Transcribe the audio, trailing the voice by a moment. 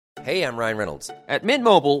Hey, I'm Ryan Reynolds. At Mint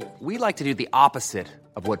Mobile, we like to do the opposite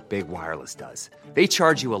of what Big Wireless does. They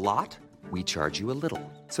charge you a lot, we charge you a little.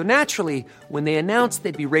 So naturally, when they announced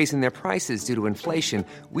they'd be raising their prices due to inflation,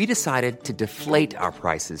 we decided to deflate our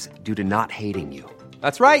prices due to not hating you.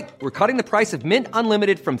 That's right. We're cutting the price of Mint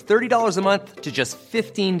Unlimited from $30 a month to just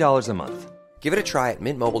 $15 a month. Give it a try at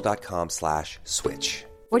mintmobile.com/switch.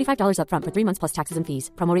 $45 up front for 3 months plus taxes and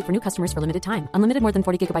fees. Promo rate for new customers for limited time. Unlimited more than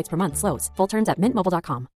 40 gigabytes per month. Slows full terms at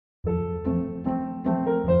mintmobile.com.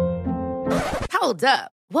 Hold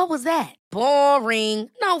up. What was that? Boring.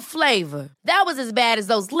 No flavor. That was as bad as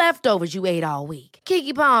those leftovers you ate all week.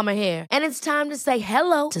 Keke Palmer here, and it's time to say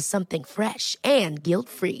hello to something fresh and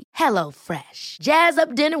guilt-free. Hello Fresh. Jazz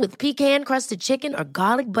up dinner with pecan-crusted chicken or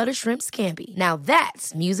garlic butter shrimp scampi. Now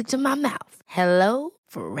that's music to my mouth. Hello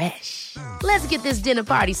Fresh. Let's get this dinner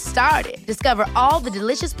party started. Discover all the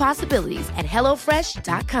delicious possibilities at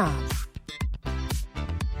hellofresh.com.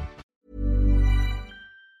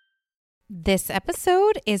 This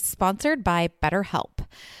episode is sponsored by BetterHelp.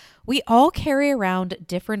 We all carry around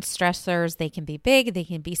different stressors. They can be big, they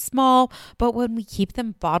can be small, but when we keep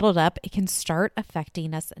them bottled up, it can start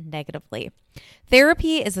affecting us negatively.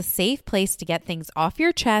 Therapy is a safe place to get things off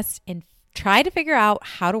your chest and try to figure out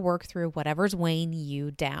how to work through whatever's weighing you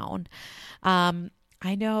down.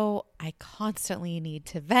 I know I constantly need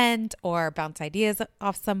to vent or bounce ideas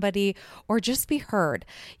off somebody or just be heard.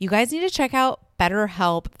 You guys need to check out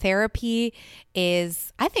BetterHelp. Therapy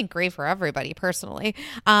is, I think, great for everybody personally.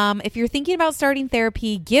 If you're thinking about starting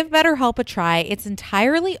therapy, give BetterHelp a try. It's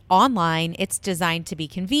entirely online. It's designed to be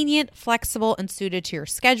convenient, flexible, and suited to your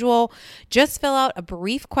schedule. Just fill out a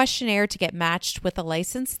brief questionnaire to get matched with a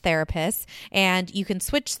licensed therapist, and you can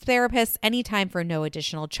switch therapists anytime for no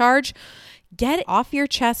additional charge. Get it off your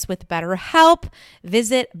chest with BetterHelp.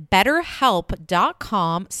 Visit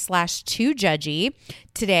betterhelp.com/2judgy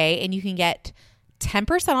today, and you can get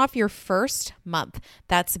 10% off your first month.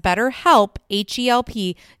 That's BetterHelp,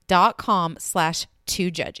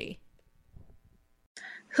 HELP.com/2judgy.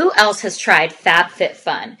 Who else has tried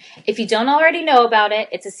FabFitFun? If you don't already know about it,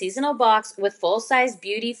 it's a seasonal box with full-size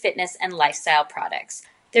beauty, fitness, and lifestyle products.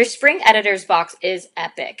 Their Spring Editors box is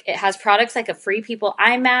epic. It has products like a Free People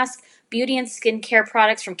eye mask, beauty and skincare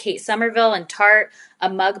products from Kate Somerville and Tarte, a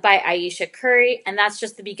mug by Aisha Curry, and that's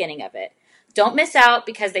just the beginning of it. Don't miss out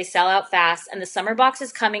because they sell out fast, and the summer box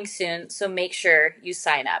is coming soon, so make sure you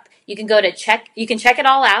sign up. You can check it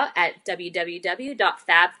all out at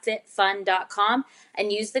www.fabfitfun.com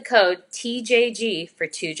and use the code TJG for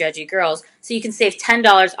Two Judgy Girls so you can save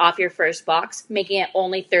 $10 off your first box, making it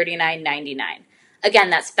only $39.99. Again,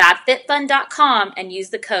 that's fabfitfun.com and use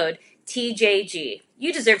the code TJG.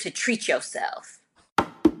 You deserve to treat yourself.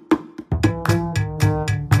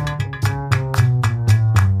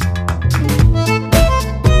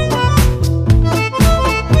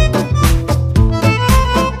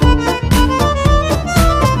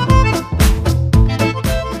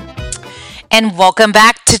 And welcome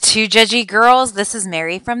back to Two Judgy Girls. This is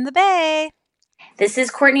Mary from the Bay. This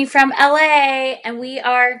is Courtney from LA, and we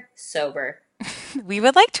are sober. We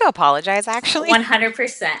would like to apologize, actually.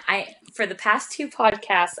 100%. For the past two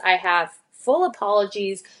podcasts, I have full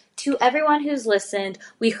apologies to everyone who's listened.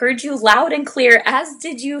 We heard you loud and clear, as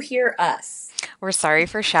did you hear us. We're sorry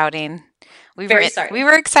for shouting. Very sorry. We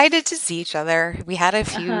were excited to see each other. We had a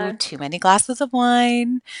few too many glasses of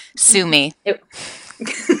wine. Sue me.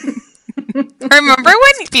 Remember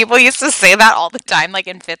when people used to say that all the time, like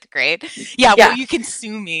in 5th grade? Yeah, well, you can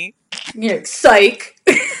sue me. Yeah, psych.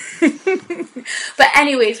 But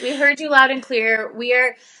anyways, we heard you loud and clear. We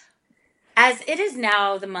are, as it is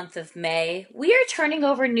now the month of May, we are turning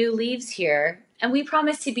over new leaves here, and we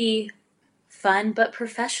promise to be fun but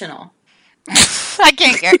professional. We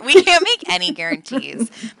can't make any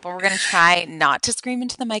guarantees, but we're going to try not to scream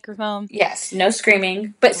into the microphone. Yes, no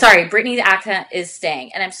screaming. But sorry, Brittany's accent is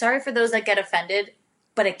staying. And I'm sorry for those that get offended,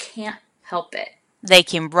 but I can't help it. They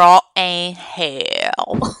can raw a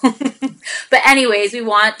hell. But anyways, we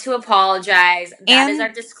want to apologize. That is our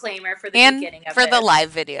disclaimer for the beginning of it. And for the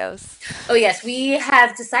live videos. Oh yes, we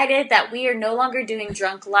have decided that we are no longer doing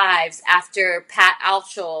drunk lives after Pat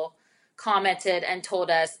Altschul commented and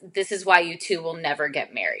told us, this is why you two will never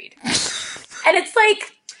get married. And it's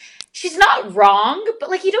like, she's not wrong,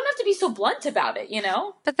 but like, you don't have to be so blunt about it, you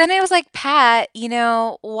know? But then I was like, Pat, we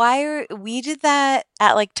did that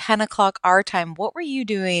at like 10 o'clock our time. What were you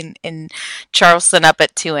doing in Charleston up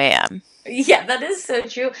at 2 a.m.? Yeah, that is so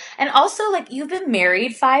true. And also, like, you've been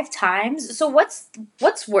married 5 times. So what's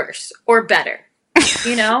worse or better?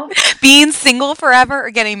 You know? Being single forever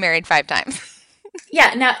or getting married 5 times?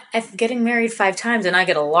 Yeah, now if getting married 5 times and I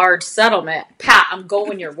get a large settlement, Pat, I'm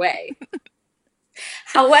going your way.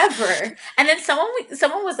 However, and then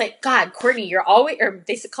someone was like, God, Courtney, you're always, or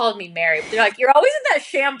they called me Mary, but they're like, you're always in that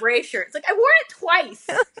chambray shirt. It's like, I wore it twice.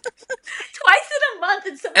 Twice in a month,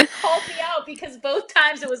 and someone called me out because both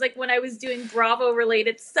times it was like when I was doing Bravo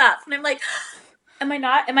related stuff. And I'm like, am I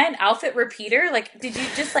an outfit repeater? Like, did you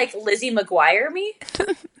just like Lizzie McGuire me?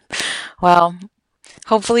 Well,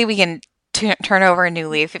 hopefully we can turn over a new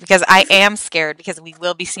leaf, because I am scared, because we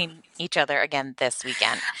will be seeing each other again this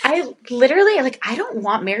weekend. I literally, like, I don't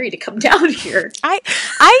want Mary to come down here.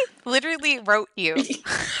 I literally wrote you.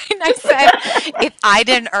 And I said, if I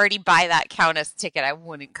didn't already buy that Countess ticket, I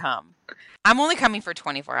wouldn't come. I'm only coming for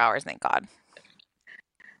 24 hours, thank God.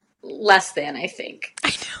 Less than, I think. I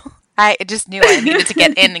know. I just knew I needed to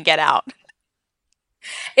get in and get out.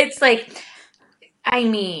 It's like, I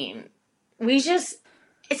mean,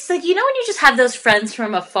 it's like, you know, when you just have those friends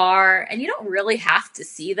from afar and you don't really have to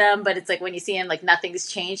see them, but it's like when you see them, like nothing's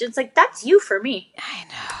changed. It's like, that's you for me. I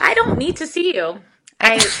know. I don't need to see you.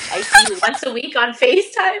 I see you once a week on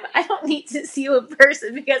FaceTime. I don't need to see you in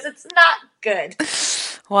person because it's not good.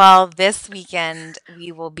 Well, this weekend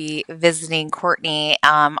we will be visiting Courtney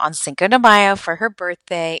on Cinco de Mayo for her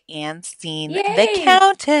birthday and seeing the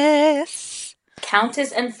Countess.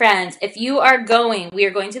 Countess and friends, if you are going, we are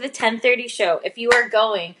going to the 10:30 show. If you are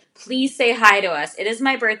going, please say hi to us. It is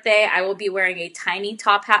my birthday. I will be wearing a tiny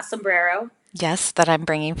top hat sombrero. Yes, that I'm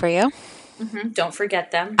bringing for you. Mm-hmm. Don't forget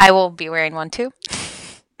them. I will be wearing one too.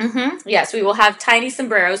 Mm-hmm. Yes, we will have tiny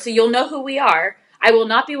sombreros, so you'll know who we are. I will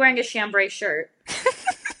not be wearing a chambray shirt.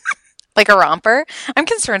 Like a romper? I'm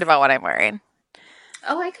concerned about what I'm wearing.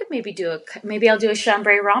 Oh, I could maybe I'll do a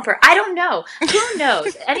chambray romper. I don't know. Who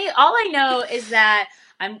knows? All I know is that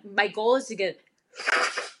my goal is to get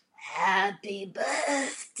happy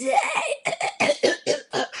birthday.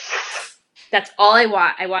 That's all I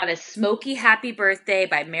want. I want a smoky happy birthday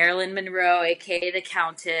by Marilyn Monroe, aka the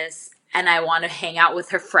Countess, and I want to hang out with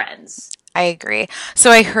her friends. I agree. So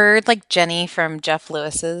I heard like Jenny from Jeff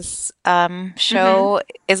Lewis's show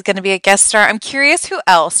is going to be a guest star. I'm curious who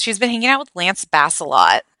else. She's been hanging out with Lance Bass a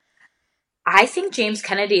lot. I think James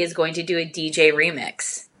Kennedy is going to do a DJ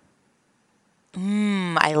remix.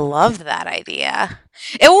 I love that idea.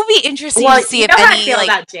 It will be interesting to see you if know how any I feel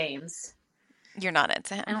about James. You're not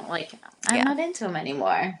into him. I don't like him. I'm not into him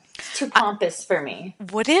anymore. It's too pompous for me.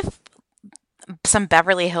 What if some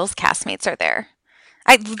Beverly Hills castmates are there?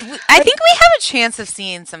 I think we have a chance of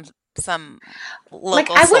seeing some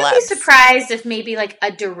local celebs. I wouldn't be surprised if maybe like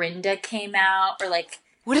a Dorinda came out, or like,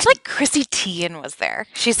 what if like Chrissy Teigen was there?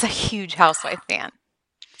 She's a huge Housewife fan.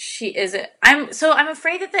 She is it. I'm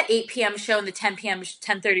afraid that the 8 p.m. show and the 10 p.m.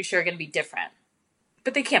 10:30 show are going to be different,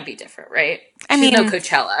 but they can't be different, right? I mean, no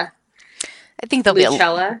Coachella. I think they'll be a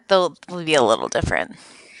little different.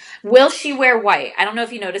 Will she wear white? I don't know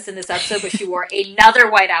if you noticed in this episode, but she wore another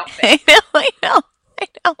white outfit. I know.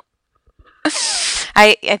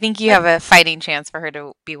 I think you have a fighting chance for her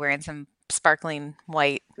to be wearing some sparkling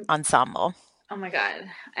white ensemble. Oh my God.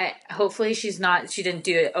 Hopefully she didn't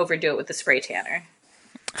overdo it with the spray tanner.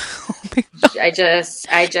 Oh my God. I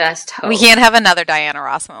just hope. We can't have another Diana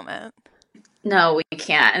Ross moment. No, we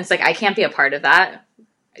can't. And it's like, I can't be a part of that.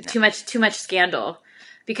 No. Too much scandal.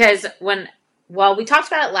 Because we talked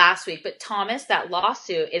about it last week, but Thomas, that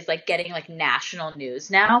lawsuit is like getting like national news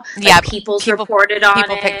now. Like, yeah, People's reported on it.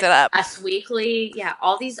 People picked it up. Us Weekly, yeah,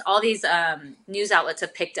 all these news outlets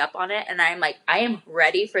have picked up on it, and I'm like, I am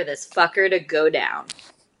ready for this fucker to go down.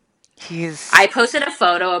 I posted a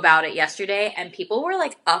photo about it yesterday, and people were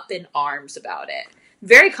like up in arms about it.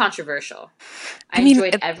 Very controversial. I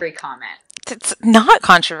enjoyed every comment. It's not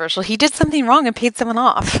controversial. He did something wrong and paid someone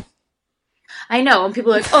off. I know, and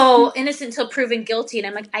people are like, oh, innocent until proven guilty. And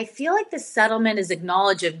I'm like, I feel like the settlement is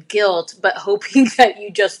acknowledge of guilt, but hoping that you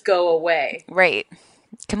just go away. Right.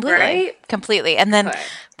 Completely. And then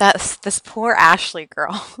this poor Ashley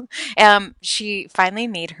girl, she finally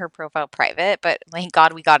made her profile private, but thank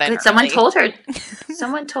God we got in early. Someone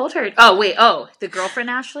told her. Oh, wait. Oh, the girlfriend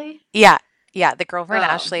Ashley? Yeah, the girlfriend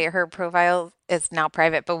Ashley, her profile is now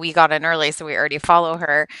private, but we got in early, so we already follow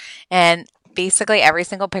her. And basically every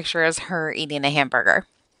single picture is her eating a hamburger.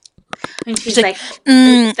 And she's like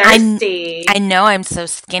thirsty. I know I'm so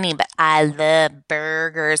skinny, but I love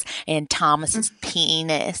burgers and Thomas's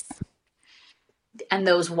penis. And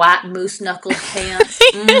those white moose knuckle pants.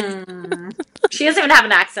 She doesn't even have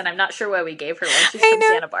an accent. I'm not sure why we gave her one. She's from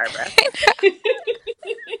Santa Barbara.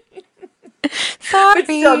 Sorry. But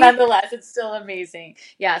still, nonetheless, it's still amazing.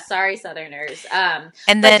 Yeah, sorry, Southerners. But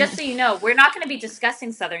just so you know, we're not going to be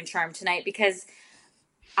discussing Southern Charm tonight because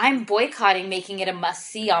I'm boycotting making it a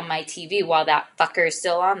must-see on my TV while that fucker is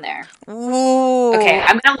still on there. Ooh. Okay,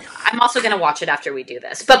 I'm also gonna watch it after we do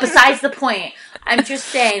this. But besides the point, I'm just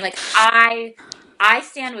saying, like, I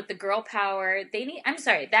stand with the girl power. I'm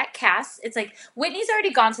sorry, that cast, it's like, Whitney's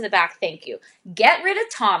already gone to the back, thank you. Get rid of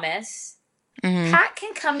Thomas. Mm-hmm. Pat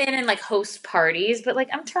can come in and, like, host parties, but, like,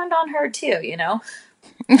 I'm turned on her too, you know?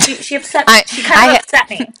 She upset she kind of upset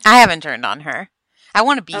me. I haven't turned on her. I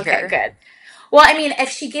want to be her. Okay, good. Well, I mean, if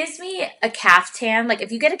she gives me a caftan, like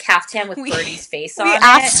if you get a caftan with Birdie's face on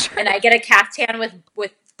it, and I get a caftan with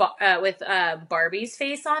Barbie's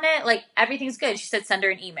face on it, like everything's good. She said send her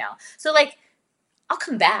an email. So like, I'll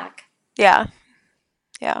come back. Yeah.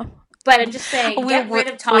 Yeah. But I'm just saying, get rid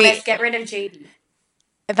of Thomas, get rid of JD.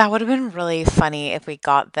 That would have been really funny if we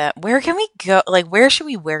got them. Where can we go? Like, where should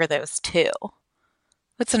we wear those to?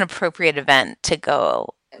 What's an appropriate event to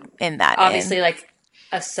go in that? Obviously, like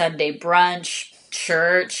a Sunday brunch,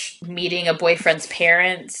 church, meeting a boyfriend's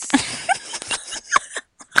parents.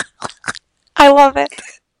 I love it.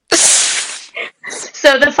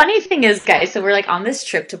 So the funny thing is, guys, so we're like on this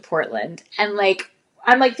trip to Portland, and like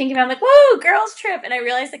I'm like thinking, I'm like, whoa, girls trip, and I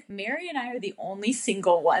realized like Mary and I are the only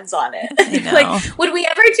single ones on it. Like, would we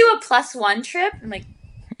ever do a +1 trip? I'm like,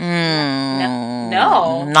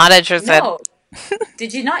 no, not interested. No.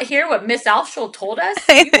 Did you not hear what Miss Alshul told us?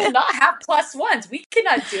 We will not have +1s. We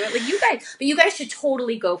cannot do it. Like you guys should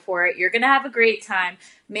totally go for it. You're gonna have a great time.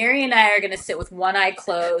 Mary and I are gonna sit with one eye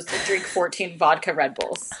closed and drink 14 vodka Red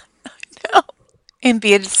Bulls. No. And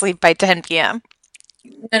be asleep by 10 p.m.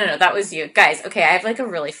 No, that was you. Guys, okay, I have like a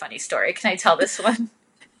really funny story. Can I tell this one?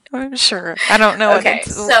 Sure. I don't know. Okay,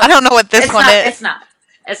 I don't know what this one is.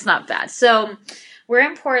 It's not bad. So we're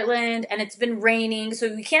in Portland and it's been raining,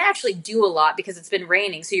 so we can't actually do a lot because it's been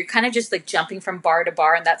raining. So you're kind of just like jumping from bar to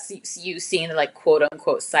bar, and that's you seeing the like quote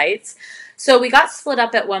unquote sights. So we got split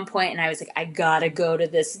up at one point, and I was like, I gotta go to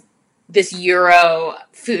this Euro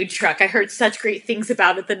food truck. I heard such great things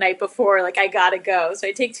about it the night before. Like, I gotta go. So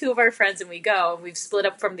I take 2 of our friends and we go. We've split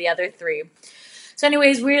up from the other 3. So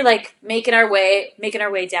anyways, we're like making our way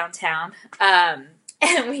downtown.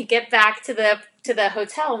 And we get back to the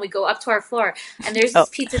hotel and we go up to our floor, and there's this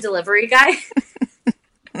pizza delivery guy.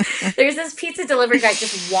 There's this pizza delivery guy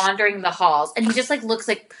just wandering the halls, and he just like looks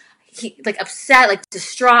like he like upset, like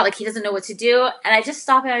distraught, like he doesn't know what to do. And I just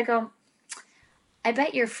stop and I go, I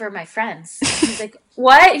bet you're for my friends. He's like,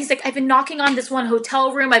 what? He's like, I've been knocking on this one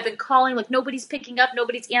hotel room. I've been calling, like nobody's picking up,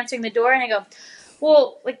 nobody's answering the door. And I go,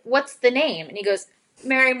 well, like, what's the name? And he goes,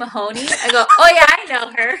 Mary Mahoney. I go, oh yeah, I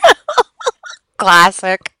know her.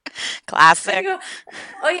 Classic. I go,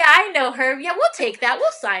 oh yeah, I know her. Yeah, we'll take that.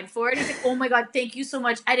 We'll sign for it. He's like, oh my God, thank you so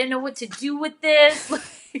much. I didn't know what to do with this.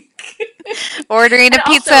 Ordering a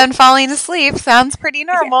pizza and falling asleep sounds pretty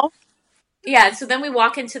normal. Yeah, so then we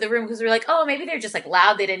walk into the room because we're like, oh, maybe they're just like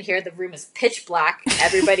loud. They didn't hear the room is pitch black.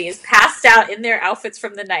 Everybody is passed out in their outfits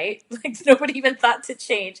from the night. Like nobody even thought to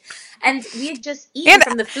change. And we had just eaten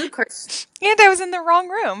from the food court. And I was in the wrong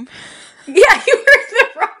room. Yeah, you were in the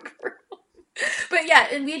wrong room. But yeah,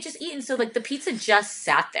 and we had just eaten, so like the pizza just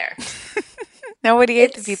sat there. Nobody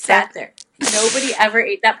ate the pizza. Sat there. Nobody ever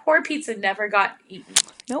ate that poor pizza. Never got eaten.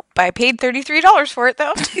 Nope, I paid $33 for it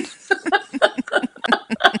though.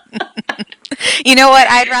 You know what?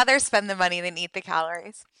 I'd rather spend the money than eat the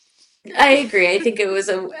calories. I agree. I think it was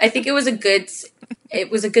a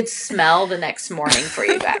good smell the next morning for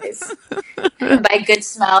you guys. And by good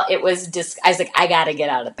smell, it was just, I was like, I gotta get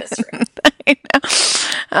out of this room. I know.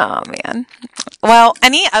 Oh man. Well,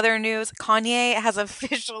 any other news? Kanye has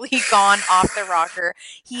officially gone off the rocker.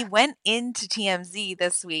 He went into TMZ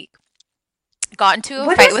this week, got into a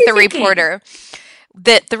fight with the reporter.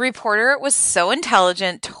 That the reporter was so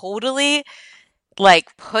intelligent, totally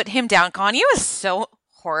like put him down. Kanye was so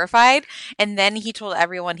horrified, and then he told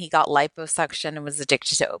everyone he got liposuction and was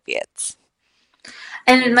addicted to opiates.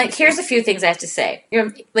 And like, here's a few things I have to say. You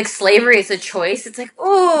know, like, slavery is a choice. It's like,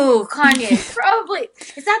 ooh, Kanye, probably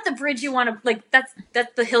is that the bridge you want to like? That's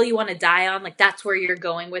the hill you want to die on. Like, that's where you're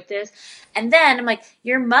going with this. And then I'm like,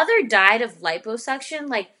 your mother died of liposuction.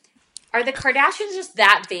 Like, are the Kardashians just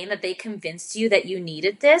that vain that they convinced you that you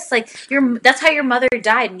needed this? Like, that's how your mother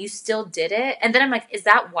died, and you still did it. And then I'm like, is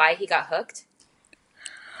that why he got hooked?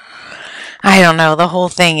 I don't know. The whole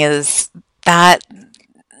thing is that,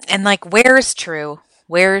 and like, where is true?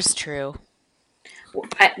 Where is true?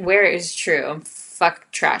 Where is true?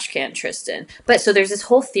 Fuck trash can Tristan. But so there's this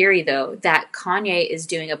whole theory though that Kanye is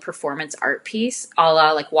doing a performance art piece, a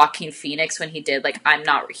la like Joaquin Phoenix when he did like I'm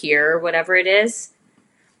Not Here or whatever it is.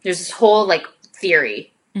 There's this whole like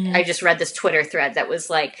theory. Mm-hmm. I just read this Twitter thread that was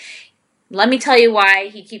like Let me tell you why.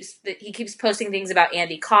 He keeps posting things about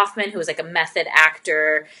Andy Kaufman, who is like a method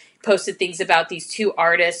actor. Posted things about these two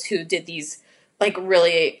artists who did these like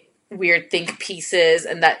really weird think pieces,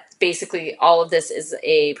 and that basically all of this is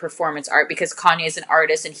a performance art because Kanye is an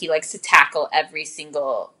artist and he likes to tackle every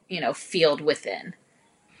single, field within.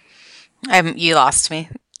 You lost me.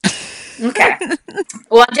 Okay.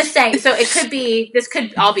 Well, I'm just saying, so this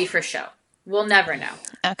could all be for show. We'll never know.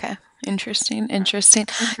 Okay. Interesting.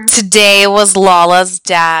 Today was Lala's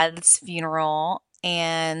dad's funeral,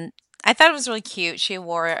 and I thought it was really cute. She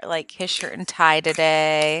wore like his shirt and tie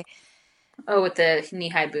today. Oh, with the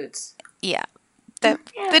knee-high boots. Yeah.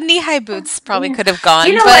 The knee-high boots probably could have gone.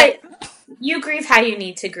 You know what? You grieve how you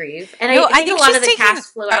need to grieve. And I think a lot of the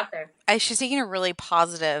cast flew out there. She's taking a really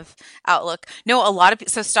positive outlook. No, a lot of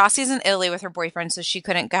people. So Stassi's in Italy with her boyfriend, so she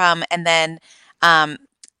couldn't come. And then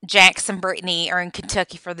Jax and Brittany are in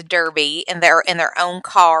Kentucky for the Derby, and they're in their own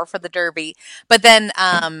car for the Derby. But then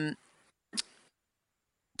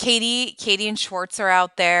Katie and Schwartz are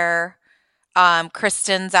out there.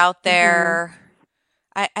 Kristen's out there.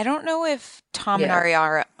 I don't know if Tom and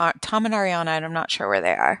Ariana, I'm not sure where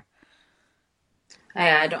they are.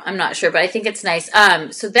 I'm not sure, but I think it's nice.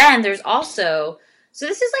 So then there's also,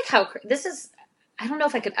 this is like I don't know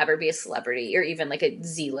if I could ever be a celebrity or even like a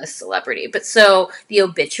Z-list celebrity, but so the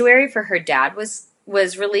obituary for her dad was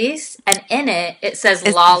released, and in it says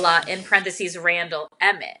Lala in parentheses Randall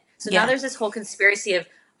Emmett. So now there's this whole conspiracy of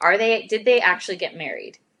did they actually get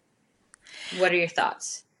married? What are your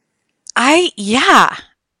thoughts? I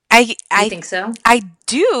think so. I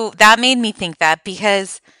do. That made me think that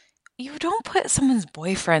because you don't put someone's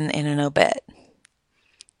boyfriend in an obit.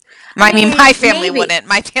 My family wouldn't.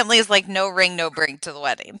 My family is like no ring, no bring to the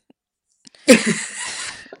wedding.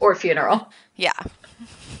 Or funeral. Yeah.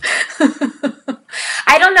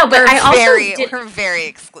 I don't know, but we're very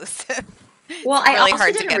exclusive. Well, I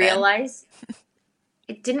also didn't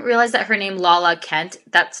realize that her name Lala Kent,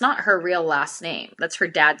 that's not her real last name. That's her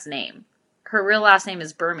dad's name. Her real last name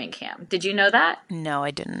is Birmingham. Did you know that? No, I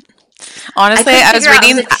didn't. Honestly,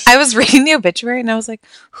 I was reading the obituary and I was like,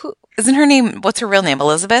 who isn't her name? What's her real name?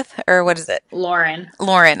 Elizabeth? Or what is it? Lauren.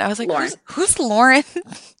 I was like, Lauren. Who's Lauren?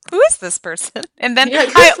 Who is this person? And then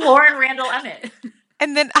who's Lauren Randall Emmett?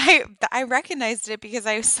 And then I recognized it because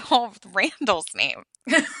I saw Randall's name.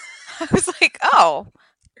 I was like, oh.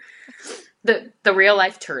 The real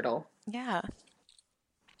life turtle. Yeah.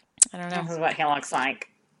 I don't know. This is what he looks like.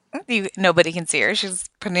 Nobody can see her. She's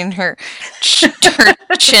putting her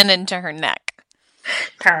chin into her neck.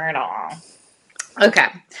 Turtle. Okay.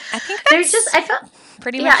 I think I felt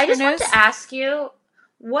pretty much. I just wanted to ask you,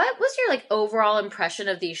 what was your overall impression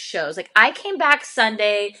of these shows? I came back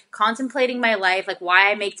Sunday contemplating my life,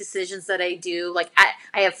 why I make decisions that I do.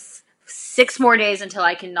 I have 6 more days until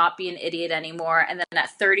I cannot be an idiot anymore, and then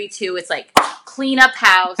at 32, it's clean up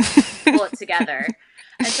house, pull it together.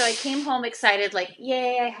 And so I came home excited,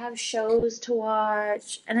 yay, I have shows to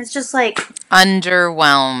watch. And it's just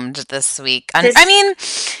underwhelmed this week.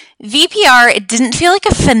 VPR, it didn't feel like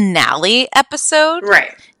a finale episode.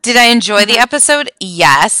 Right. Did I enjoy the episode?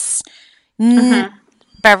 Yes.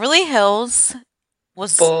 Beverly Hills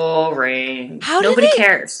was boring. Nobody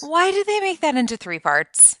cares. Why did they make that into 3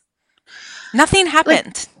 parts? Nothing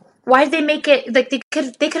happened. Why did they make it, they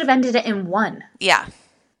could have ended it in 1. Yeah.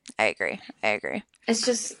 I agree. It's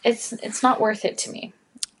just, it's not worth it to me.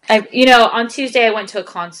 On Tuesday, I went to a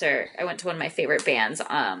concert. I went to one of my favorite bands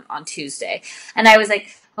on Tuesday. And I was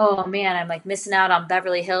like, oh man, I'm missing out on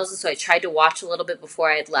Beverly Hills. And so I tried to watch a little bit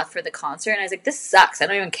before I had left for the concert. And I was like, this sucks. I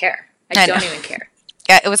don't even care. I don't even care.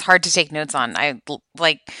 Yeah, it was hard to take notes on. I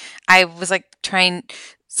was trying.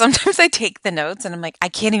 Sometimes I take the notes and I'm like, I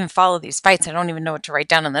can't even follow these fights. I don't even know what to write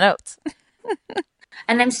down in the notes.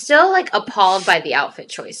 And I'm still appalled by the outfit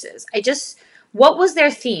choices. What was their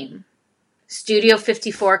theme? Studio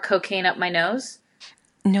 54, cocaine up my nose?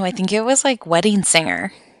 No, I think it was Wedding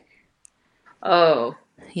Singer. Oh,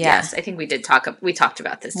 yeah. Yes. I think we talked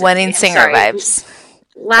about this. Wedding Singer vibes.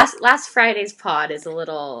 Last Friday's pod is a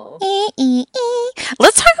little.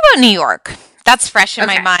 Let's talk about New York. That's fresh in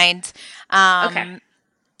my mind. Okay.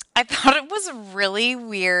 I thought it was really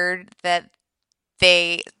weird that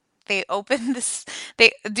they open this.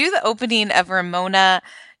 They do the opening of Ramona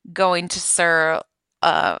going to Sur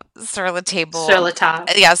La Table. Sur La Table.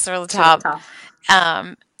 Yeah, Sur La Table.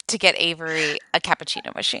 To get Avery a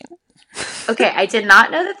cappuccino machine. Okay, I did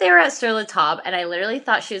not know that they were at Sur La Table, and I literally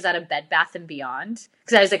thought she was at a Bed Bath & Beyond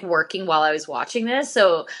because I was working while I was watching this.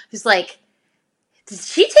 So it was did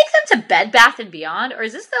she take them to Bed Bath & Beyond, or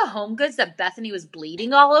is this the Home Goods that Bethany was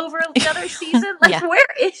bleeding all over the other season? Yeah. Where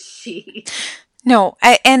is she? No,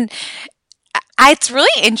 and It's really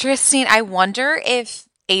interesting. I wonder if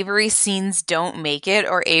Avery's scenes don't make it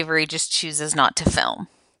or Avery just chooses not to film.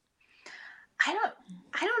 I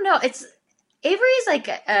don't know. Avery's like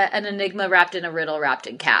an enigma wrapped in a riddle wrapped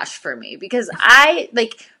in cash for me, because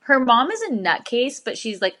her mom is a nutcase, but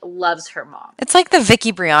she's like loves her mom. It's like the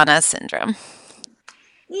Vicky Brianna syndrome.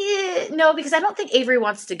 Yeah, no, because I don't think Avery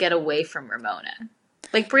wants to get away from Ramona.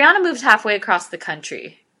 Like, Brianna moved halfway across the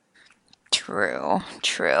country. True.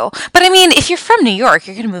 But I mean, if you're from New York,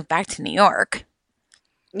 you're going to move back to New York.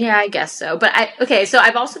 Yeah, I guess so. But so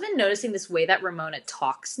I've also been noticing this way that Ramona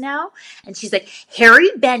talks now. And she's like, Harry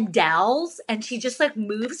Bendells. And she just like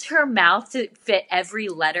moves her mouth to fit every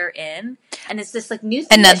letter in. And it's this like new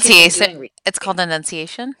thing. Enunciation. It's called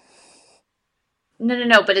enunciation?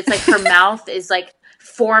 No. But it's like her mouth is like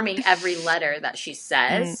forming every letter that she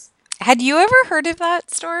says. Had you ever heard of that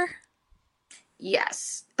store?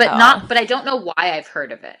 Yes. But I don't know why I've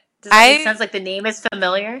heard of it. Does that make sense? Like the name is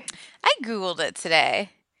familiar? I Googled it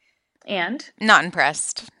today. And? Not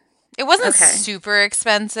impressed. It wasn't super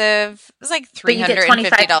expensive. It was like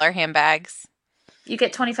 $350 handbags. You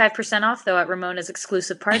get 25% off, though, at Ramona's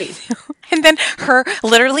exclusive party. And then her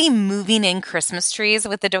literally moving in Christmas trees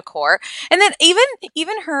with the decor. And then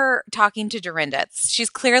even her talking to Dorinda. She's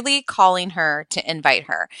clearly calling her to invite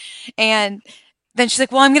her. And then she's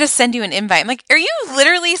like, well, I'm going to send you an invite. I'm like, are you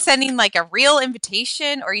literally sending like a real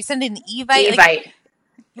invitation? Or are you sending an Evite? Evite.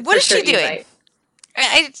 What is she doing?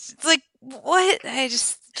 It's like, what?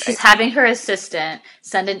 She's having her assistant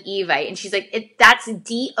send an Evite, and she's like, that's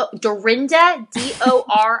Dorinda, Dorinda,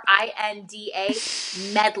 Meddler,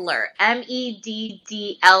 Meddler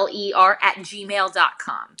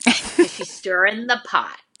 @gmail.com. She's stirring the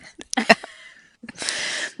pot.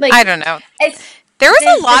 Like, I don't know. There was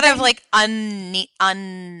a lot of like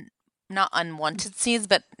not unwanted scenes,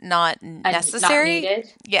 but not necessary. Not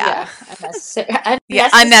needed. Yeah. Unnecessary. Yeah,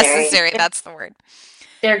 unnecessary. That's the word.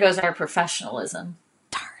 There goes our professionalism.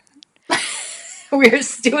 Darn. We're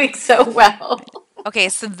doing so well. Okay,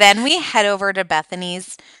 so then we head over to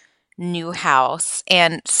Bethany's new house,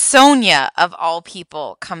 and Sonia, of all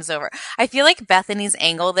people, comes over. I feel like Bethany's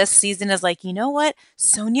angle this season is like, you know what?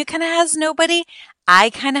 Sonia kind of has nobody.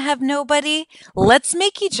 I kind of have nobody. Let's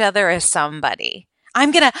make each other a somebody.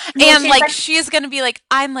 She's gonna be like,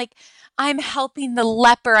 I'm helping the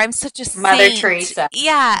leper. I'm such a saint. Mother Teresa.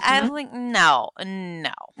 Yeah. Mm-hmm. I'm like, no.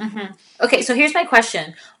 Mm-hmm. Okay, so here's my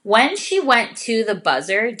question. When she went to the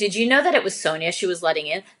buzzer, did you know that it was Sonia she was letting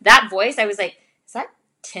in? That voice, I was like, is that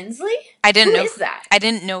Tinsley? I didn't know. Who is that? I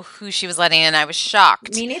didn't know who she was letting in. I was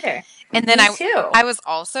shocked. Me neither. And then Me too. I was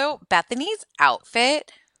also, Bethany's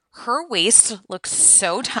outfit, her waist looked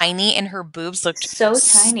so tiny and her boobs looked so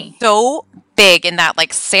tiny. So big in that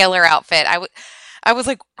like sailor outfit. I was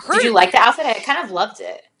like, did you like the outfit? I kind of loved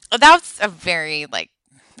it. That was a very like,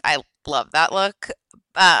 I love that look.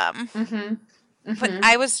 But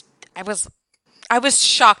I was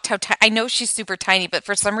shocked how I know she's super tiny, but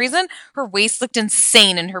for some reason her waist looked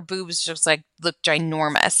insane and her boobs just like looked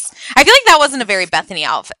ginormous. I feel like that wasn't a very Bethany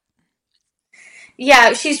outfit.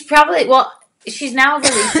 Yeah, she's now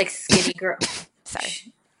released like skinny girl.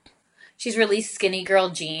 Sorry. She's released skinny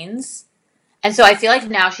girl jeans. And so I feel like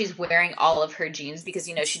now she's wearing all of her jeans because,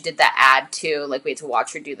 you know, she did that ad too. Like, we had to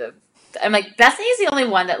watch her do I'm like, Bethany's the only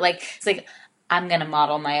one that like, it's like, I'm going to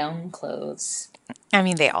model my own clothes. I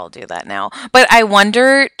mean, they all do that now. But I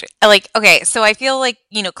wondered, like, okay, so I feel like,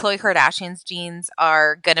 you know, Khloe Kardashian's jeans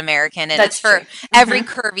are good American and That's it's for true. every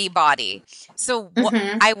curvy body. So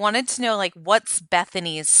I wanted to know, like, what's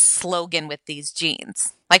Bethany's slogan with these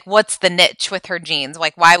jeans? Like, what's the niche with her jeans?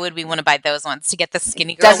 Like, why would we want to buy those ones? To get the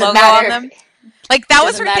skinny girl logo on them? Like, that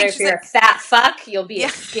was her thing. If you're a fat fuck, you'll be a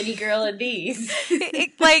skinny girl in these.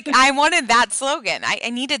 Like, I wanted that slogan. I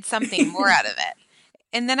needed something more out of it.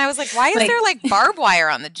 And then I was like, why is there like barbed wire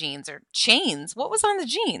on the jeans or chains? What was on the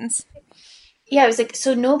jeans? Yeah, I was like,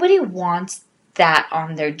 so nobody wants that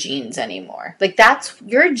on their jeans anymore. Like,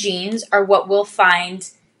 your jeans are what we'll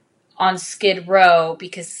find on Skid Row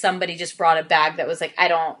because somebody just brought a bag that was like,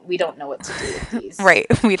 we don't know what to do with these. Right.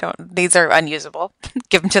 These are unusable.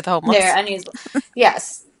 Give them to the homeless. They're unusable.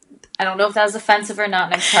 Yes. I don't know if that was offensive or not,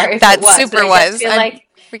 and I'm sorry if that it was. Super was.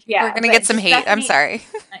 We're going to get some hate. Bethany, I'm sorry.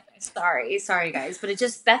 Sorry guys, but it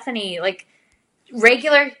just Bethany, like,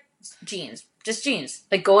 regular jeans, just jeans.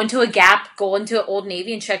 Like, go into a Gap, go into Old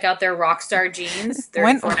Navy and check out their Rockstar jeans. They're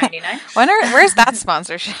 $4.99. Where's that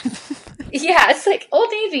sponsorship? Yeah, it's like,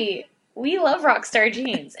 Old Navy, we love Rockstar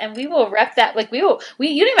jeans and we will rep that. Like, you don't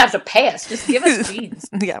even have to pay us. Just give us jeans.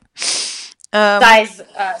 Yeah.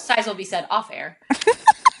 Size will be said off air.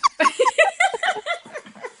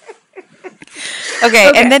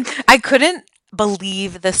 Okay, and then I couldn't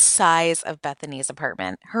believe the size of Bethany's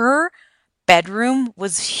apartment. Her bedroom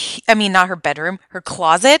was, I mean, not her bedroom, her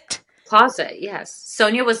closet. Closet, yes.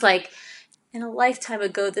 Sonia was like, in a lifetime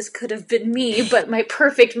ago, this could have been me, but my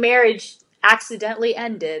perfect marriage accidentally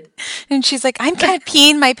ended. And she's like, I'm kind of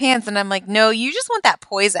peeing my pants. And I'm like, no, you just want that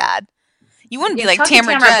poise ad. You want to be like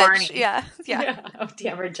Tamra Judge. Barney. Yeah. Oh,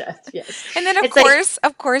 Tamra Judge, yes. And then of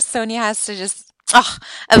course, Sonia has to just,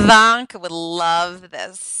 Ivanka would love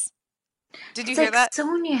this. Did you hear that?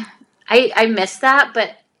 Sonia. I missed that,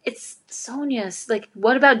 but it's Sonia's. Like,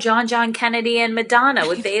 what about John Kennedy and Madonna?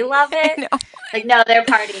 Would they love it? No. Like, no, they're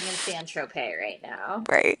partying in San Tropez right now.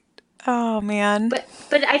 Right. Oh, man. But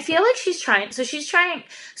I feel like Sonia's trying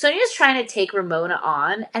to take Ramona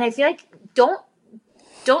on, and I feel like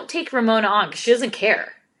don't take Ramona on because she doesn't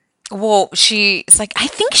care. Well, she's like, I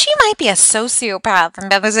think she might be a sociopath. And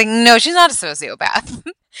Beth was like, no, she's not a sociopath.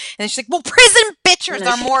 And she's like, well, prison bitches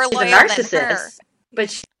are more loyal than her. But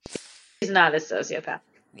she's not a sociopath.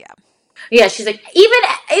 Yeah. Yeah, she's like, even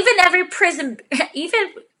every prison,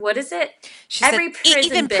 even, what is it? She said,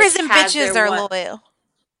 even prison bitches are loyal.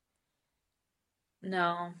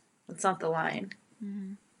 No, that's not the line.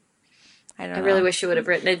 Mm-hmm. I don't know. I really wish you would have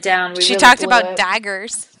written it down. She talked about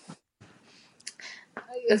daggers.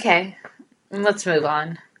 Okay, let's move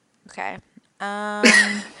on. Okay.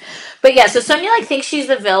 But yeah, so Sonia like thinks she's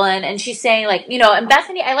the villain, and she's saying like, and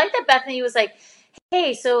Bethany. I like that Bethany was like,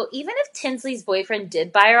 hey, so even if Tinsley's boyfriend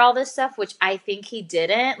did buy her all this stuff, which I think he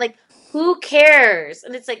didn't, like, who cares?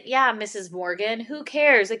 And it's like, yeah, Mrs. Morgan, who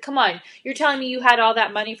cares? Like, come on, you're telling me you had all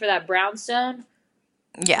that money for that brownstone?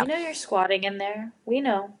 Yeah. We know you're squatting in there. We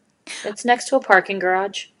know. It's next to a parking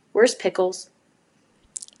garage. Where's Pickles?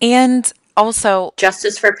 And also...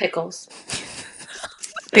 Justice for Pickles.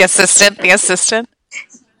 The assistant?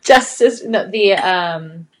 Justice, no,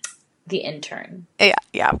 the intern.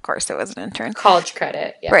 Yeah, of course it was an intern. College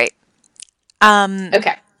credit. Yeah. Right.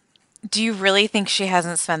 Okay. Do you really think she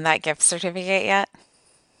hasn't spent that gift certificate yet?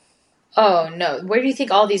 Oh, no. Where do you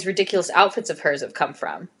think all these ridiculous outfits of hers have come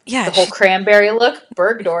from? Yeah. The whole cranberry look?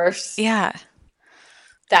 Bergdorf's. Yeah.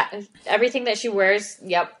 Everything that she wears,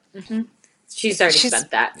 yep. Mm-hmm. She's already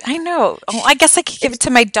spent that. I know. Oh, I guess I could give it to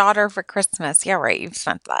my daughter for Christmas. Yeah, right. You've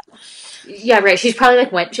spent that. Yeah, right. She's probably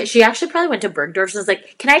like she actually probably went to Bergdorf's and was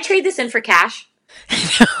like, can I trade this in for cash?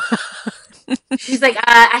 She's like,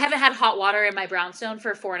 I haven't had hot water in my brownstone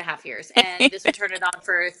for 4.5 years, and this would turn it on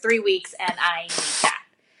for 3 weeks, and I need that.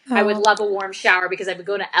 Oh. I would love a warm shower because I've been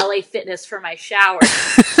going to LA Fitness for my shower.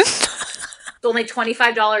 It's only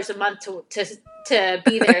 $25 a month to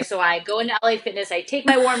be there, so I go into LA Fitness, I take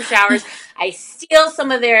my warm showers, I steal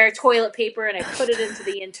some of their toilet paper, and I put it into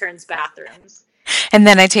the interns' bathrooms. And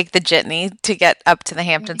then I take the jitney to get up to the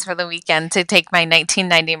Hamptons for the weekend to take my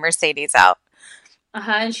 1990 Mercedes out.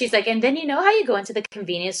 And she's like, and then you know how you go into the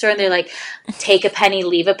convenience store and they're like, take a penny,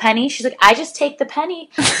 leave a penny? She's like, I just take the penny.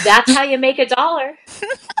 That's how you make $1.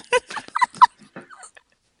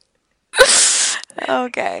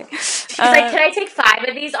 Okay. She's like, can I take 5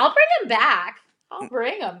 of these? I'll bring them back. Oh,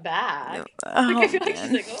 I feel like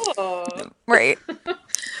she's like, oh. Right.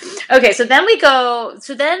 Okay, so then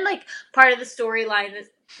like part of the storyline is,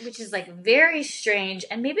 which is like very strange,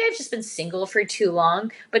 and maybe I've just been single for too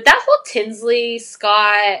long, but that whole Tinsley,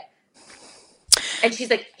 Scott, and she's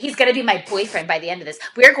like, he's going to be my boyfriend by the end of this.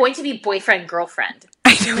 We're going to be boyfriend-girlfriend.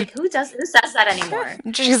 I'm like, who says that anymore?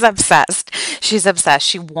 She's obsessed.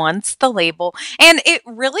 She wants the label, and it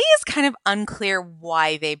really is kind of unclear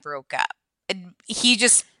why they broke up.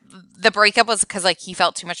 The breakup was because like he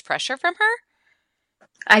felt too much pressure from her.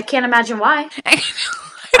 I can't imagine why.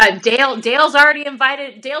 Dale's already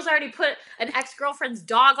put an ex-girlfriend's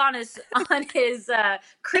dog on his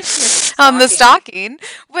Christmas stocking. On the stocking.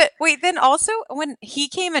 But wait, then also when he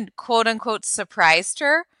came and quote unquote surprised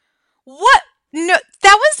her, what? No,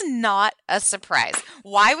 that was not a surprise.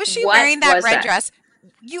 Why was she wearing that red dress?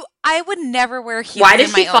 I would never wear heels. Why did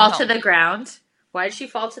she fall to the ground? Why did she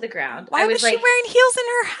fall to the ground? Why was she wearing heels in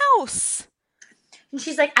her house? And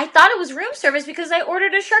she's like, I thought it was room service because I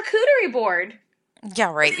ordered a charcuterie board.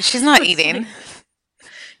 Yeah, right. She's not eating.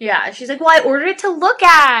 Yeah, she's like, well, I ordered it to look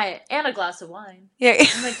at and a glass of wine. Yeah.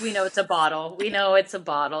 I'm like, we know it's a bottle.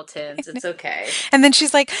 Tins. It's okay. And then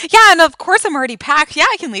she's like, yeah, and of course I'm already packed. Yeah,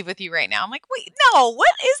 I can leave with you right now. I'm like, wait, no,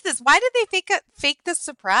 what is this? Why did they fake this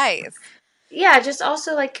surprise? Yeah, just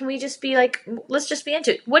also like, can we just be like, let's just be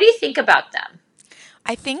into it. What do you think about them?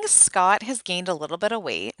 I think Scott has gained a little bit of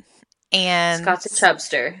weight. And Scott's a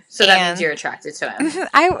chubster, so that means you're attracted to him.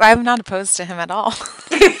 I'm not opposed to him at all.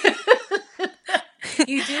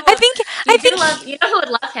 You know who would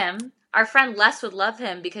love him? our friend Les would love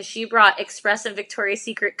him because she brought Express and Victoria's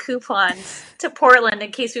Secret coupons to Portland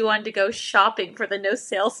in case we wanted to go shopping for the no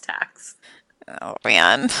sales tax. Oh,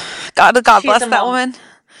 man. God bless that woman.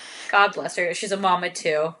 God bless her. She's a mama,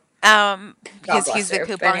 too. Because he's the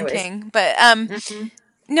coupon king. But,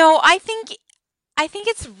 no, I think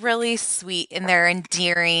it's really sweet and they're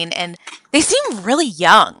endearing and they seem really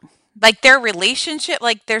young. Like their relationship,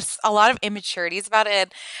 like there's a lot of immaturities about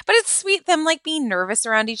it, but it's sweet them like being nervous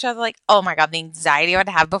around each other. Like, oh my God, the anxiety I would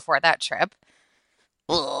have before that trip.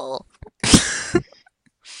 Ugh.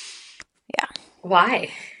 Yeah. Why?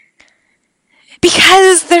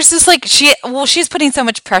 Because there's this like, she's putting so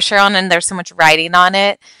much pressure on and there's so much writing on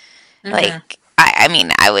it. Mm-hmm. Like, I mean,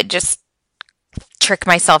 I would just trick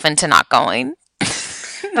myself into not going.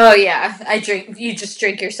 Oh yeah, you just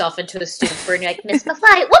drink yourself into a stupor and you're like, missed my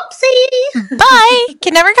flight, whoopsie! Bye!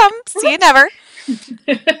 Can never come, see you never.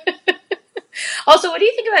 Also, what do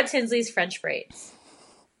you think about Tinsley's French braids?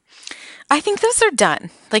 I think those are done.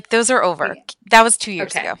 Like, those are over. Okay. That was 2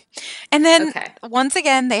 years ago. And then, once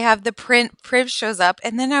again, they have the print, Priv shows up,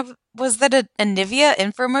 and then was that a Nivea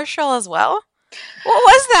infomercial as well? What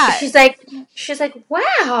was that? She's like,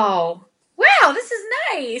 wow, this is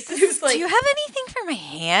nice. It was like, do you have anything for my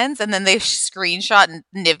hands? And then they screenshot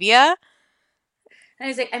Nivea. And I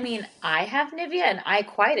was like, I mean, I have Nivea and I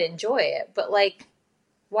quite enjoy it, but like,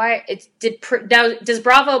 why? Does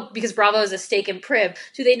Bravo, because Bravo is a stake in Priv,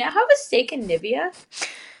 do they now have a stake in Nivea?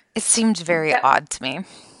 It seemed very odd to me.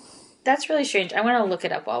 That's really strange. I want to look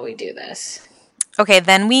it up while we do this. Okay,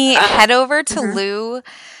 then we head over to Lou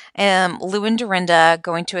and Dorinda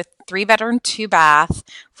going to a 3-bedroom, 2-bath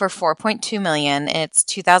for $4.2 million. It's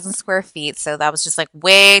 2,000 square feet, so that was just like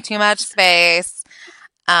way too much space.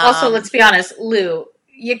 Also, let's be honest, Lou,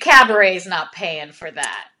 your cabaret's not paying for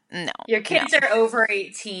that. No. Your kids are over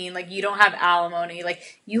 18. Like, you don't have alimony.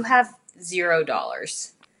 Like, you have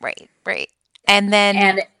 $0. Right.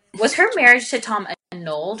 And was her marriage to Tom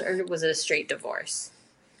annulled, or was it a straight divorce?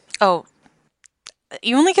 Oh,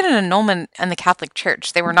 you only get an annulment in the Catholic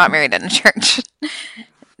Church. They were not married in a church.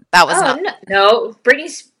 That was not. No.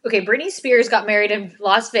 Britney Spears got married in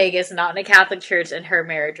Las Vegas, not in a Catholic church, and her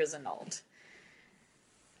marriage was annulled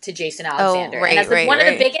to Jason Alexander. Oh, right, and as right, one of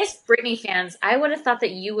the biggest Britney fans, I would have thought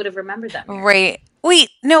that you would have remembered that marriage. Right. Wait,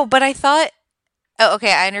 no, but I thought... Oh,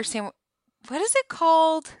 okay, I understand. What is it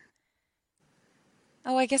called?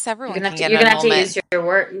 Oh, I guess everyone can get an annulment. You're going to have to use your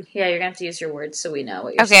word. Yeah, you're going to have to use your words so we know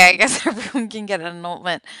what you're saying. Okay, I guess everyone can get an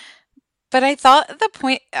annulment. But I thought the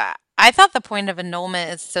point of annulment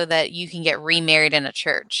is so that you can get remarried in a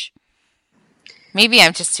church. Maybe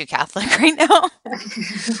I'm just too Catholic right now.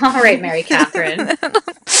 All right, Mary Catherine.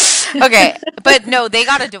 Okay, but no, they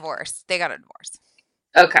got a divorce.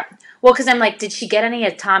 Okay. Well, because I'm like, did she get any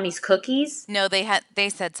of Tommy's cookies? No, they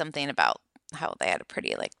said something about how they had a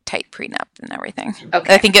pretty like tight prenup and everything.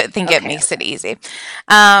 Okay. I think it makes it easy.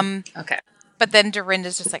 Okay. But then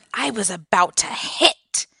Dorinda's just like, I was about to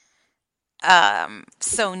hit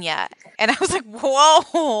Sonia, and I was like,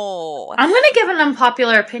 whoa. I'm going to give an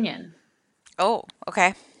unpopular opinion. Oh,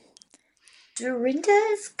 okay. Dorinda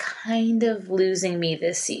is kind of losing me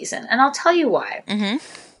this season, and I'll tell you why. Mm-hmm.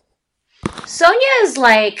 Sonia is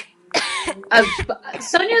like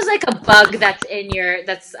Sonia's like a bug that's in your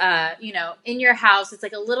house. It's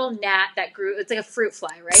like a little gnat that grew. It's like a fruit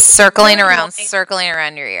fly, right? Circling around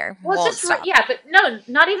your ear. Well, it's just but no,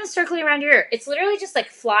 not even circling around your ear. It's literally just like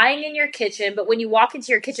flying in your kitchen. But when you walk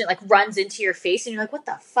into your kitchen, it like runs into your face, and you're like, "What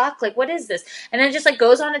the fuck? Like, what is this?" And then it just like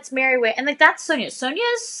goes on its merry way. And like that's Sonia. Sonia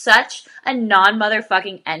is such a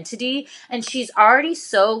non-motherfucking entity, and she's already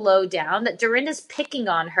so low down that Dorinda's picking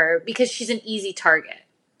on her because she's an easy target.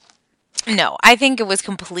 No, I think it was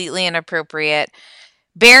completely inappropriate.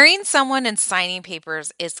 Burying someone and signing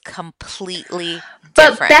papers is completely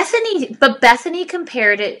different. But Bethany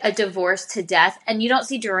compared a divorce to death, and you don't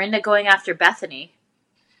see Dorinda going after Bethany.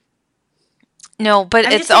 No, but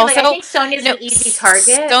it's saying, also I think Sonia's an easy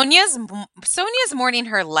target. Sonia's mourning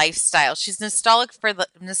her lifestyle. She's nostalgic for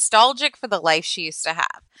the life she used to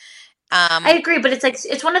have. I agree, but it's like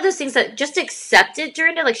it's one of those things that just accept it,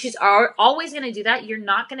 Dorinda. Like she's always going to do that. You're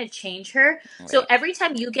not going to change her. Right. So every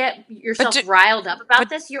time you get yourself riled up about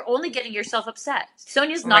this, you're only getting yourself upset.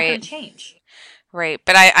 Sonia's not going to change. Right,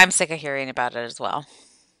 but I'm sick of hearing about it as well.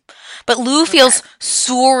 But Lou feels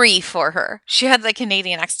sorry for her. She had the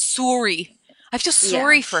Canadian accent. Sorry. I feel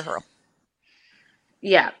sorry for her.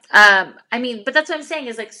 Yeah. I mean, but that's what I'm saying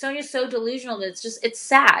is like Sonia's so delusional that it's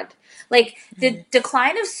sad. Like the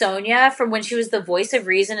decline of Sonia from when she was the voice of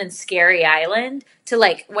reason in Scary Island to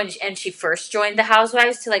like when she first joined the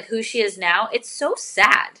Housewives to like who she is now. It's so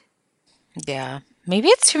sad. Yeah. Maybe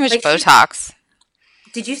it's too much Like, Botox.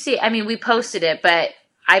 Did you see? I mean, we posted it, but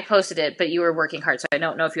I posted it, but you were working hard, so I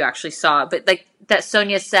don't know if you actually saw it. But like that,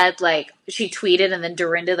 Sonia said, like she tweeted, and then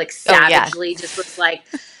Dorinda like savagely just was like,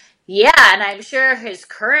 "Yeah," and I'm sure his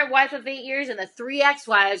current wife of 8 years and the 3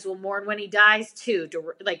 ex-wives will mourn when he dies too.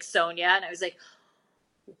 Like Sonia, and I was like,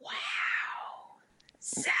 "Wow,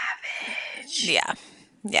 savage." Yeah.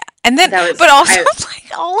 And then, That was- but also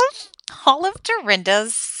like all of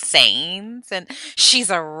Dorinda's sayings, and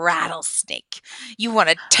she's a rattlesnake. You want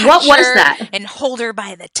to touch What was her that? and hold her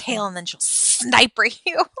by the tail, and then she'll sniper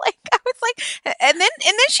you. Like I was like, and then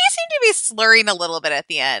she seemed to be slurring a little bit at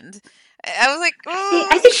the end. I was like,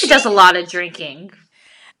 I think she does a lot of drinking.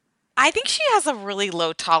 I think she has a really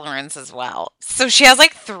low tolerance as well. So she has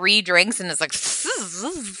like 3 drinks and it's like.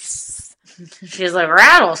 She's like,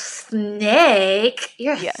 rattlesnake.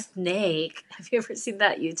 You're Yeah. a snake. Have you ever seen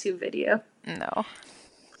that YouTube video? No.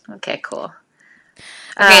 Okay, cool.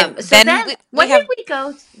 Okay, So then then, we when have- did we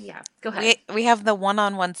go? Yeah, go ahead. We have the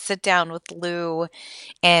one-on-one sit down with Lou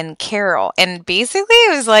and Carol, and basically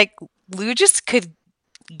it was like Lou just could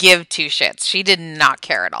give 2 shits. She did not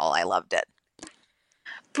care at all. I loved it.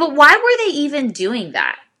 But why were they even doing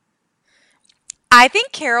that? I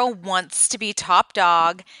think Carol wants to be top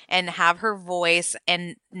dog and have her voice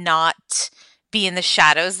and not be in the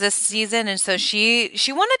shadows this season, and so she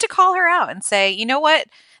wanted to call her out and say, you know what?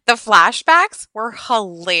 The flashbacks were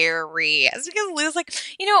hilarious because Lou's like,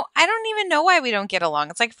 I don't even know why we don't get along.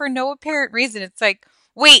 It's like for no apparent reason. It's like,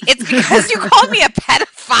 wait, it's because you called me a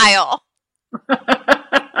pedophile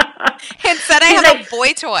and said I have a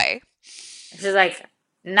boy toy. She's like,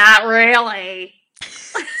 not really.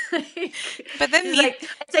 But then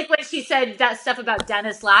it's like when she said that stuff about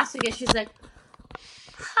Dennis last week, and she's like,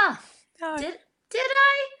 huh, did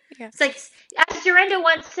I? Yeah. It's like, as Dorinda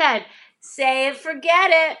once said, say it,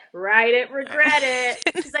 forget it, write it, regret it.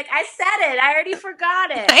 She's like, I said it, I already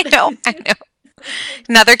forgot it. I know.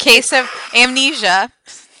 Another case of amnesia.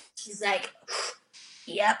 She's like,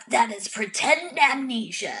 yep, that is pretend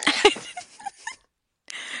amnesia.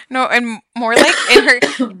 No, and more like in her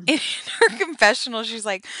confessional, she's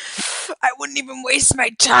like, I wouldn't even waste my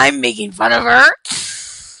time making fun of her.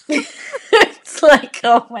 It's like,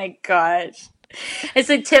 oh my gosh. It's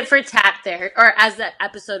a tit for tat there. Or as that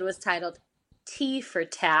episode was titled, Tea for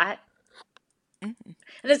Tat. Mm-hmm.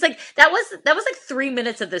 And it's like, that was like 3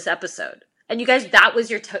 minutes of this episode. And you guys, that was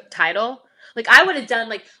your title? Like, I would have done,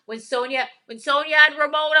 like, when Sonia and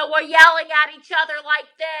Ramona were yelling at each other like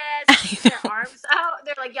this, their arms out,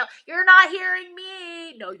 they're like, you're not hearing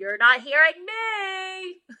me. No, you're not hearing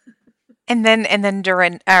me. And then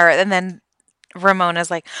Ramona's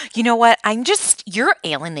like, you know what?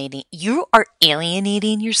 You are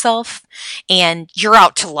alienating yourself, and you're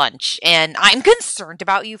out to lunch, and I'm concerned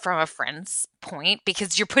about you from a friend's point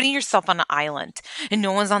because you're putting yourself on an island, and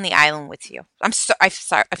no one's on the island with you. I'm sorry. I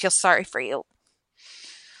feel sorry for you.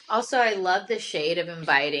 Also, I love the shade of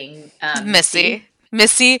inviting Missy.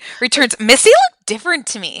 Missy returns. Missy looked different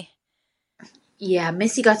to me. Yeah,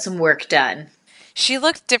 Missy got some work done. She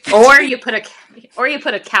looked different. Or you put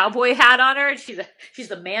a cowboy hat on her, and she's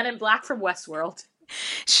the man in black from Westworld.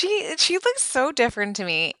 She looks so different to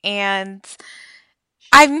me, and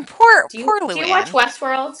I'm poor Luann. Do you watch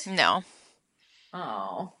Westworld? No.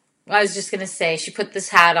 Oh, I was just gonna say she put this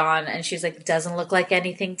hat on, and she's like, "Doesn't look like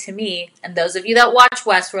anything to me." And those of you that watch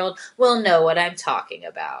Westworld will know what I'm talking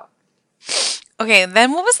about. Okay,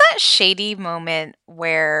 then what was that shady moment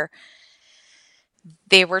where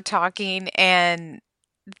they were talking, and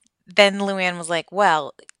then Luann was like,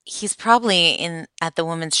 well, he's probably at the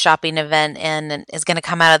women's shopping event and is going to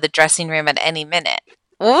come out of the dressing room at any minute.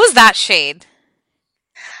 What was that shade?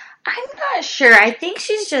 I'm not sure. I think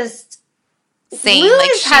she's just saying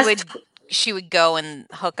she would go and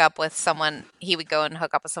hook up with someone. He would go and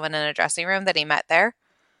hook up with someone in a dressing room that he met there.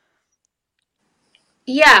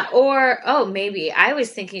 Yeah, or maybe I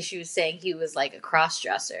was thinking she was saying he was like a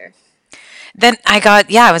cross-dresser. Then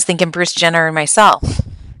I was thinking Bruce Jenner and myself.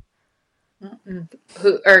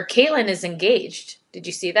 Caitlyn is engaged. Did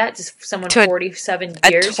you see that? Just someone 47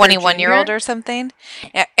 years, a 21-year-old or something.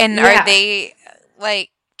 And are they like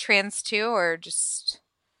trans too, or just?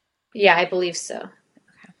 Yeah, I believe so.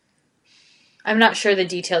 Okay. I'm not sure the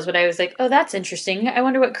details, but I was like, oh, that's interesting. I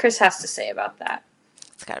wonder what Chris has to say about that.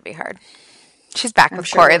 It's got to be hard. She's back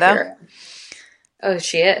with Corey, though. Oh,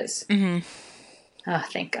 she is? Mm-hmm. Oh,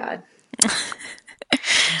 thank God.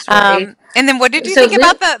 And then what did you think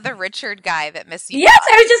about the Richard guy that Missy Yes,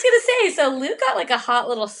 I was just going to say. So Luke got like a hot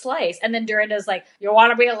little slice. And then Dorinda's like, you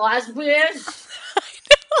want to be a lesbian?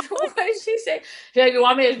 What did she say? She's like, you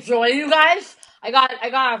want me to join you guys? I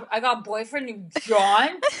got a boyfriend named John,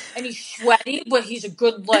 and he's sweaty, but he's a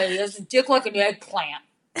good lay. He has a dick like an eggplant.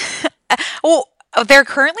 Well, they're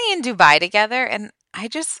currently in Dubai together, and I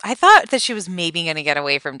thought that she was maybe going to get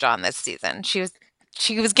away from John this season. She was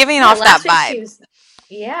giving off that vibe.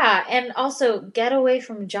 Yeah, and also get away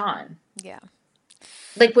from John. Yeah.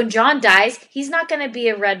 Like when John dies, he's not going to be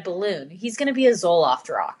a red balloon. He's going to be a Zoloft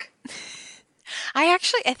rock. I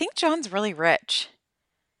think John's really rich.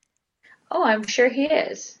 Oh, I'm sure he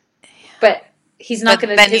is. But he's not going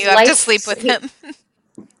to. Then you have to sleep with him.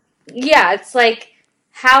 Yeah, it's like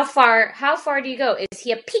how far do you go? Is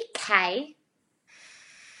he a PK?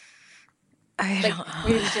 Like,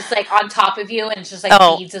 he's just like on top of you, and it's just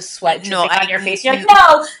like beads of sweat dripping on your face. You're like,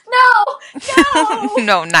 no.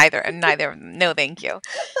 No, neither. No, thank you.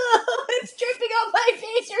 It's dripping on my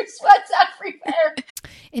face. Your sweat's everywhere.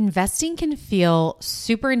 Investing can feel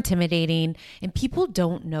super intimidating, and people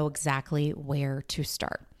don't know exactly where to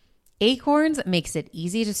start. Acorns makes it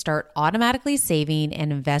easy to start automatically saving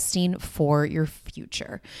and investing for your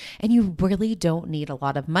future. And you really don't need a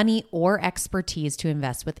lot of money or expertise to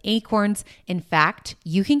invest with Acorns. In fact,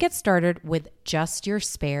 you can get started with just your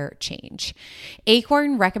spare change.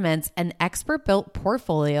 Acorn recommends an expert-built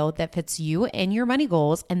portfolio that fits you and your money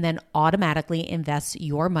goals and then automatically invests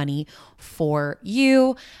your money for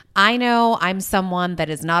you. I know I'm someone that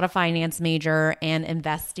is not a finance major, and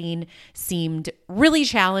investing seemed really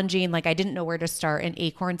challenging. Like I didn't know where to start, and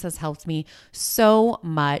Acorns has helped me so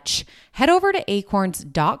much. Head over to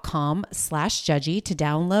acorns.com/judgy to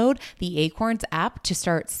download the Acorns app to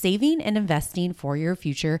start saving and investing for your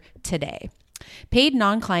future today. Paid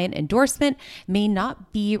non-client endorsement may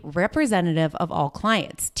not be representative of all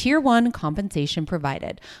clients. Tier 1 compensation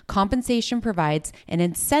provided. Compensation provides an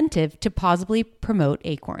incentive to positively promote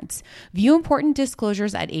Acorns. View important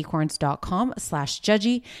disclosures at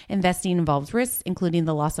acorns.com/judgy. Investing involves risks, including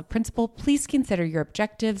the loss of principal. Please consider your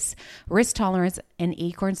objectives, risk tolerance, and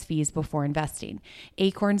Acorns fees before investing.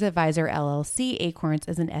 Acorns Advisor LLC. Acorns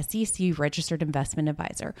is an SEC registered investment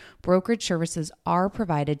advisor. Brokerage services are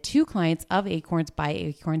provided to clients of Acorns by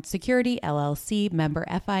Acorns Security LLC, member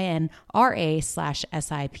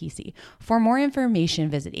FINRA/SIPC. For more information,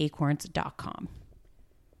 visit acorns.com.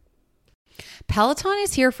 Peloton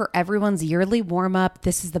is here for everyone's yearly warm-up.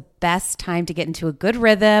 This is the best time to get into a good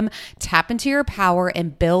rhythm, tap into your power,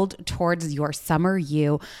 and build towards your summer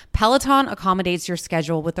you. Peloton accommodates your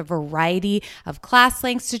schedule with a variety of class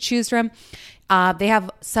lengths to choose from. They have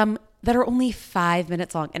some that are only 5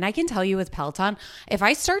 minutes long. And I can tell you with Peloton, if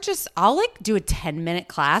I start I'll do a 10-minute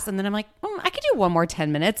class, and then I'm like, I could do one more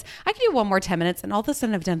 10 minutes. I could do one more 10 minutes. And all of a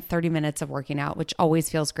sudden I've done 30 minutes of working out, which always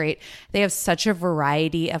feels great. They have such a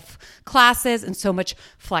variety of classes and so much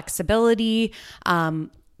flexibility.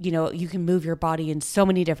 You can move your body in so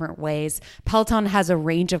many different ways. Peloton has a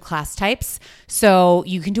range of class types. So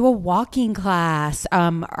you can do a walking class.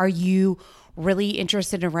 Are you really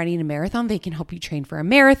interested in running a marathon? They can help you train for a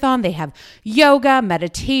marathon. They have yoga,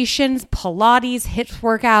 meditations, Pilates, HIIT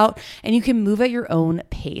workout, and you can move at your own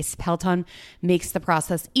pace. Peloton makes the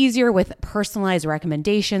process easier with personalized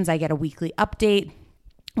recommendations. I get a weekly update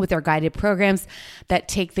with their guided programs that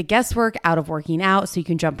take the guesswork out of working out so you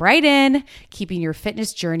can jump right in, keeping your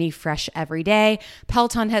fitness journey fresh every day.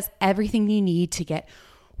 Peloton has everything you need to get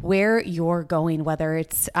where you're going, whether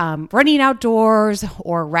it's running outdoors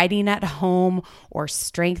or riding at home or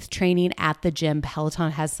strength training at the gym.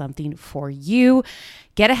 Peloton has something for you.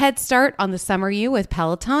 Get a head start on the summer you with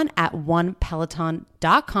Peloton at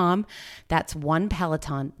onepeloton.com. That's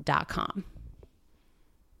onepeloton.com.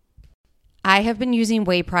 I have been using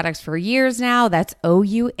Ouai products for years now. That's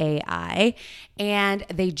OUAI. And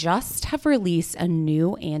they just have released a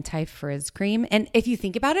new anti-frizz cream. And if you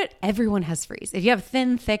think about it, everyone has frizz. If you have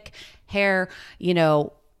thin, thick hair,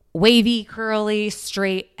 wavy, curly,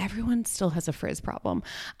 straight, everyone still has a frizz problem.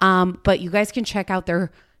 But you guys can check out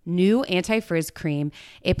their new anti-frizz cream.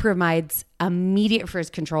 It provides immediate frizz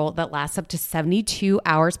control that lasts up to 72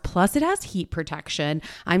 hours. Plus it has heat protection.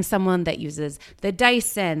 I'm someone that uses the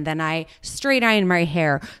Dyson, then I straight iron my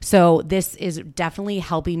hair. So this is definitely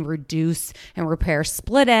helping reduce and repair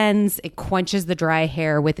split ends. It quenches the dry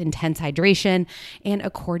hair with intense hydration. And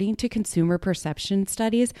according to consumer perception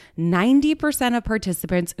studies, 90% of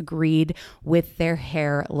participants agreed with their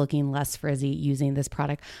hair looking less frizzy using this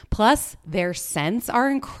product. Plus their scents are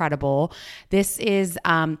incredible. This is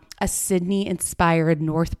a Sydney-inspired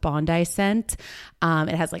North Bondi scent.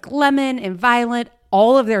 It has lemon and violet.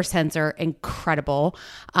 All of their scents are incredible.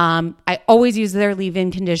 I always use their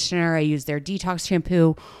leave-in conditioner. I use their detox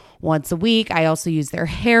shampoo once a week. I also use their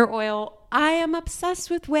hair oil I am obsessed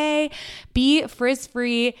with whey. Be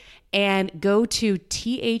frizz-free and go to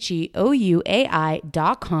THEOUAI.com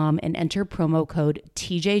and enter promo code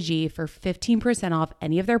TJG for 15% off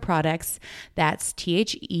any of their products. That's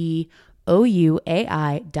THEOUAI.com,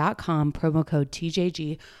 promo code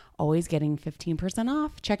TJG. Always getting 15%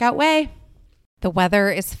 off. Check out whey. The weather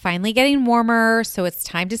is finally getting warmer, so it's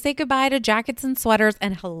time to say goodbye to jackets and sweaters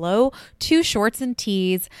and hello to shorts and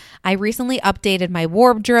tees. I recently updated my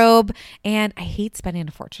wardrobe, and I hate spending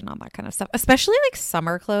a fortune on that kind of stuff, especially like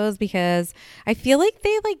summer clothes, because I feel like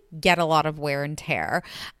they like get a lot of wear and tear.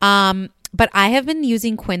 But I have been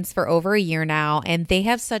using Quince for over a year now, and they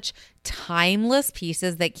have such timeless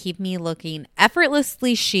pieces that keep me looking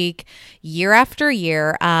effortlessly chic year after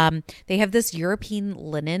year. They have this European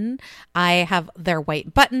linen. I have their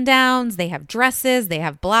white button downs. They have dresses. They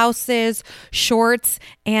have blouses, shorts,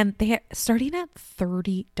 and they are starting at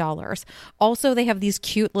 $30. Also, they have these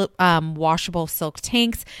cute washable silk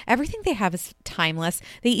tanks. Everything they have is timeless.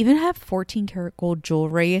 They even have 14 karat gold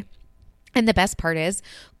jewelry. And the best part is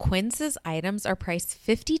Quince's items are priced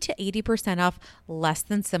 50 to 80% off less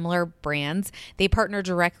than similar brands. They partner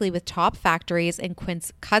directly with top factories, and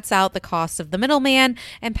Quince cuts out the cost of the middleman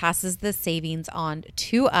and passes the savings on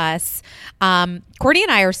to us. Courtney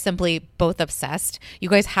and I are simply both obsessed. You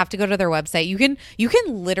guys have to go to their website. You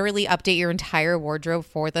can literally update your entire wardrobe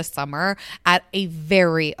for the summer at a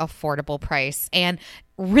very affordable price and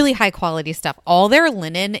really high quality stuff. All their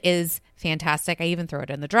linen is fantastic. I even throw it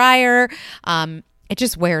in the dryer. It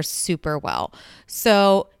just wears super well.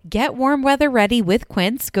 So get warm weather ready with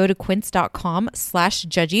Quince. Go to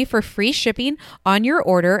quince.com/judgy for free shipping on your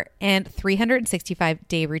order and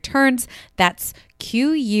 365-day returns. That's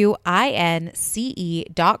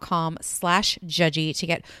QUINCE.com/judgy to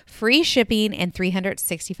get free shipping and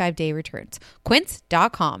 365-day returns.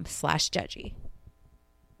 Quince.com/judgy.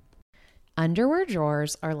 Underwear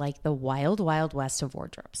drawers are like the wild, wild west of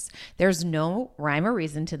wardrobes. There's no rhyme or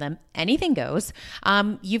reason to them. Anything goes.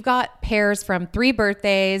 You've got pairs from 3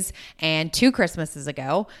 birthdays and 2 Christmases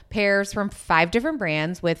ago, pairs from 5 different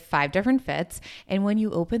brands with 5 different fits. And when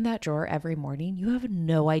you open that drawer every morning, you have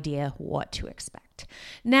no idea what to expect.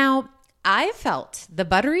 Now, I felt the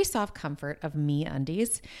buttery soft comfort of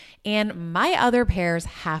MeUndies, and my other pairs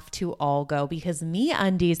have to all go because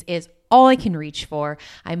MeUndies is all I can reach for.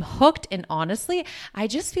 I'm hooked, and honestly, I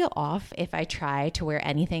just feel off if I try to wear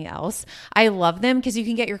anything else. I love them because you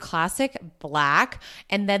can get your classic black,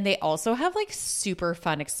 and then they also have like super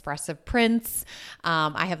fun expressive prints.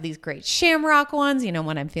 I have these great shamrock ones,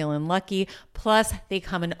 when I'm feeling lucky. Plus, they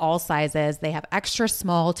come in all sizes. They have extra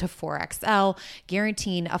small to 4XL,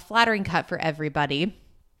 guaranteeing a flattering cut for everybody.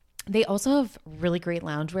 They also have really great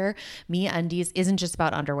loungewear. MeUndies isn't just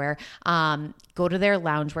about underwear. Go to their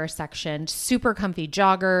loungewear section. Super comfy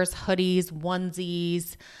joggers, hoodies,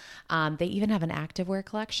 onesies. They even have an activewear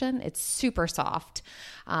collection. It's super soft.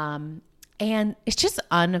 And it's just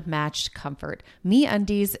unmatched comfort.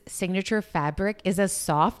 MeUndies' signature fabric is as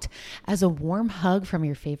soft as a warm hug from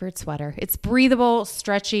your favorite sweater. It's breathable,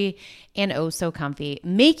 stretchy, and oh so comfy,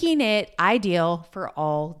 making it ideal for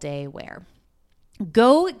all day wear.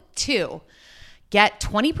 Go to get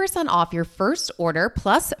 20% off your first order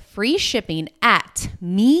plus free shipping at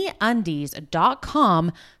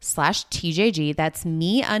MeUndies.com/TJG. That's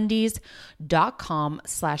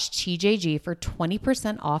MeUndies.com/TJG for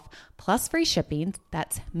 20% off plus free shipping.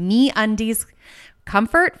 That's MeUndies,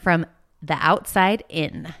 comfort from the outside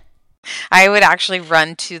in. I would actually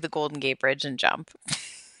run to the Golden Gate Bridge and jump,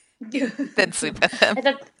 then sleep with him.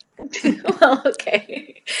 Well,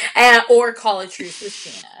 okay. Or call a truce with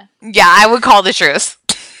Sheena. Yeah, I would call the truce.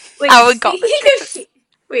 Wait, I would call the truce.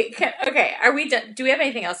 Okay, are we done? Do we have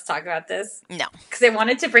anything else to talk about this? No. Because I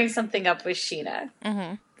wanted to bring something up with Sheena,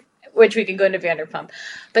 which we can go into Vanderpump.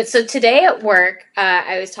 But so today at work,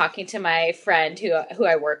 I was talking to my friend who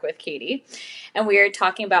I work with, Katie, and we were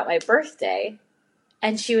talking about my birthday.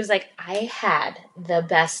 And she was like, I had the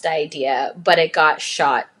best idea, but it got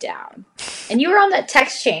shot down. And you were on that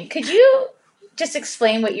text chain. Could you just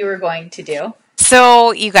explain what you were going to do?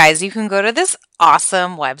 So, you guys, you can go to this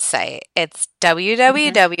awesome website. It's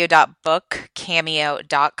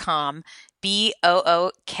www.bookcameo.com.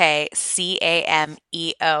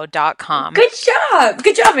 BOOKCAMEO.com. Good job.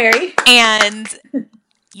 Good job, Mary. And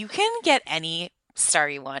you can get any star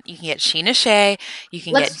you want. You can get Sheena Shea. You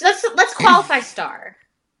can let's qualify star.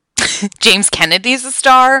 James Kennedy's a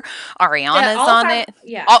star. Ariana's on it.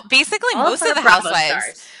 Yeah. Basically, most of the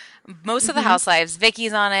housewives. Most of the housewives.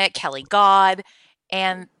 Vicky's on it. Kelly God.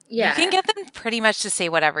 And you can get them pretty much to say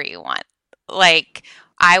whatever you want. Like,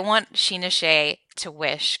 I want Sheena Shea to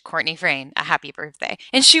wish Courtney Frayne a happy birthday.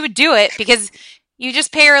 And she would do it because you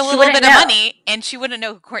just pay her a little bit of money and she wouldn't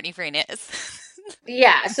know who Courtney Frayne is.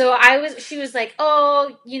 Yeah, so she was like,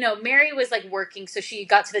 oh, Mary was like working, so she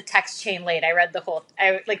got to the text chain late. I read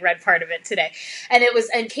read part of it today.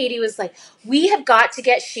 And Katie was like, we have got to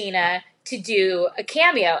get Sheena to do a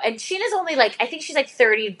cameo. And Sheena's only like, I think she's like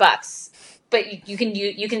 $30, but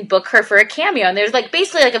you can book her for a cameo. And there's like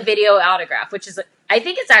basically like a video autograph, which is, I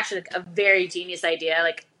think it's actually a very genius idea.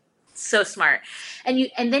 Like, so smart. And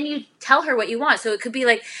then you tell her what you want. So it could be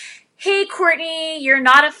like, hey, Courtney, you're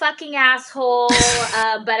not a fucking asshole,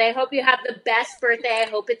 but I hope you have the best birthday. I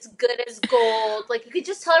hope it's good as gold. Like, you could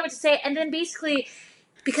just tell her what to say. And then basically,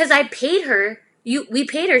 because I paid her, we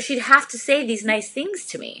paid her, she'd have to say these nice things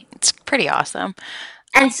to me. It's pretty awesome.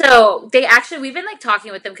 And so we've been like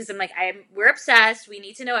talking with them because I'm like, we're obsessed. We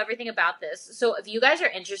need to know everything about this. So if you guys are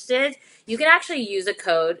interested, you can actually use a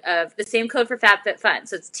code of the same code for FabFitFun.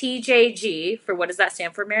 So it's TJG for, what does that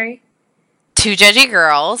stand for, Mary? Two Judgy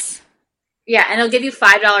Girls. Yeah, and it'll give you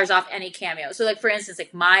 $5 off any cameo. So, like, for instance,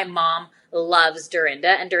 like, my mom loves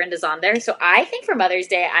Dorinda, and Dorinda's on there. So I think for Mother's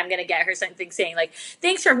Day, I'm going to get her something saying, like,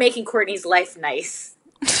 thanks for making Courtney's life nice.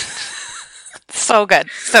 So good.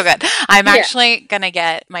 So good. I'm actually going to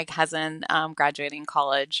get my cousin graduating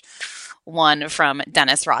college one from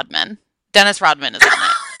Dennis Rodman. Dennis Rodman is on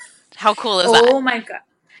it. How cool is that? Oh, my God.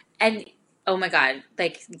 And, oh, my God,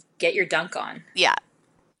 like, get your dunk on. Yeah.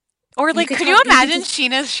 Or, like, could you imagine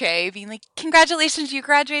Sheena Shea being like, congratulations, you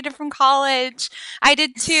graduated from college. I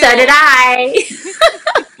did too. So did I.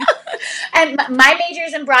 And my major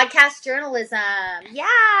is in broadcast journalism.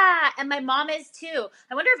 Yeah. And my mom is too.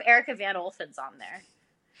 I wonder if Erica Van Olfen's on there.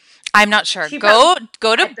 I'm not sure. Go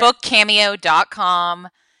to bookcameo.com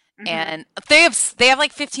and they have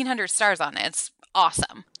like 1,500 stars on it. It's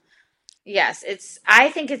awesome. Yes. I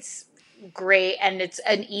think it's great, and it's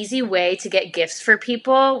an easy way to get gifts for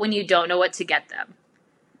people when you don't know what to get them.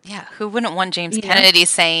 Yeah, who wouldn't want James Kennedy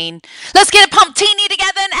saying, let's get a pumptini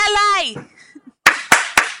together in LA?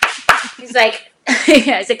 He's like, two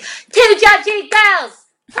Judgy Girls,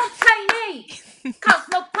 pumptini,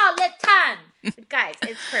 cosmopolitan. Guys,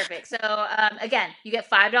 it's perfect. So, again, you get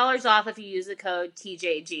 $5 off if you use the code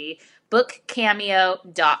TJG,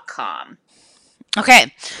 bookcameo.com.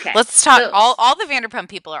 Okay, let's talk. All the Vanderpump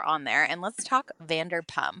people are on there, and let's talk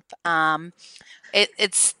Vanderpump.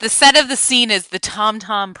 It's the set of the scene is the Tom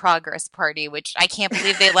Tom Progress Party, which I can't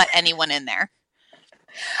believe they let anyone in there.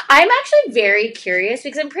 I'm actually very curious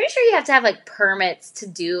because I'm pretty sure you have to have like permits to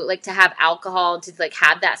do like to have alcohol to like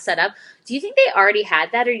have that set up. Do you think they already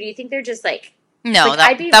had that, or do you think they're just like no?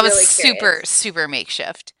 Like, that really was super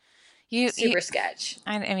makeshift. Super sketch.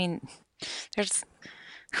 I mean, there's.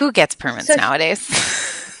 Who gets permits nowadays?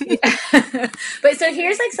 But so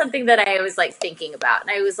here's like something that I was like thinking about. And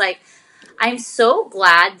I was like, I'm so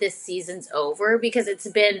glad this season's over because it's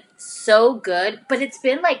been so good. But it's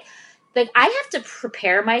been like I have to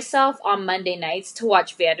prepare myself on Monday nights to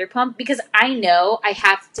watch Vanderpump because I know I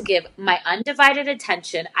have to give my undivided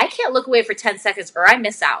attention. I can't look away for 10 seconds or I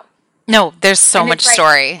miss out. No, there's so much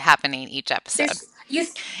story happening each episode. You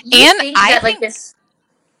think that like this...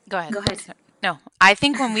 Go ahead. Go ahead. No, I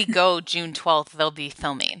think when we go June 12th, they'll be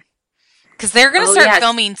filming. Because they're going to start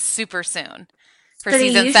filming super soon for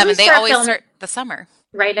season 7. They always start the summer.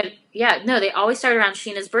 Right. They always start around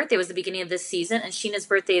Sheena's birthday. It was the beginning of this season, and Sheena's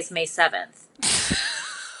birthday is May 7th.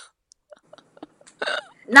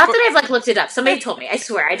 Not that I've like looked it up. Somebody told me. I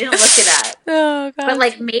swear. I didn't look it up. Oh, God. But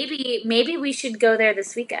like maybe we should go there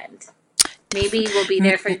this weekend. Maybe we'll be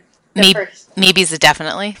there for first. Maybe's a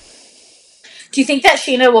definitely. Do you think that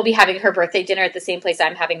Sheena will be having her birthday dinner at the same place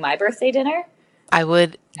I'm having my birthday dinner? I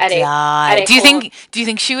would die. Do you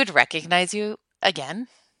think she would recognize you again?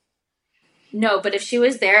 No, but if she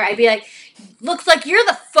was there, I'd be like, looks like you're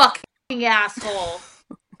the fucking asshole.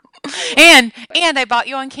 And I bought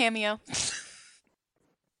you on Cameo.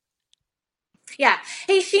 Yeah.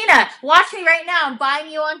 Hey, Sheena, watch me right now. I'm buying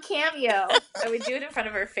you on Cameo. I would do it in front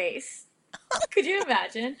of her face. Could you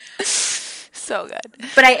imagine? So good.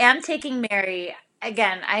 But I am taking Mary.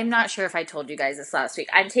 Again, I'm not sure if I told you guys this last week.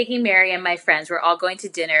 I'm taking Mary and my friends. We're all going to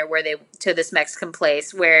dinner to this Mexican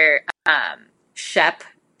place where Shep,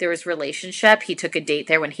 there was relationship. He took a date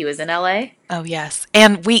there when he was in LA. Oh, yes.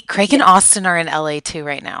 And Craig and Austin are in LA too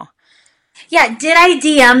right now. Yeah, did I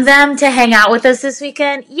DM them to hang out with us this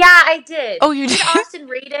weekend? Yeah, I did. Oh, you did? Did Austin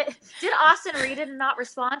read it? Did Austin read it and not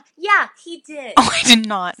respond? Yeah, he did. Oh, I did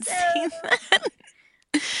not see that.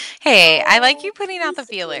 Hey, I like you putting out the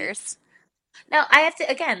feelers. Now I have to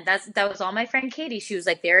again. That was all my friend Katie. She was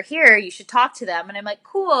like, "They're here. You should talk to them." And I'm like,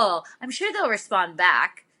 "Cool. I'm sure they'll respond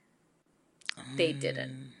back." They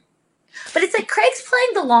didn't. But it's like Craig's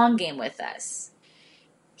playing the long game with us.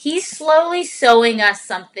 He's slowly showing us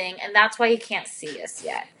something, and that's why he can't see us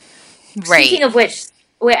yet. Right. Speaking of which,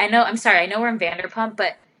 wait, I'm sorry. I know we're in Vanderpump,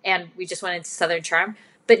 and we just went into Southern Charm,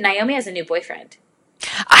 but Naomi has a new boyfriend.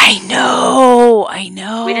 I know.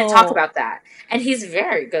 We didn't talk about that. And he's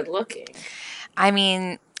very good looking. I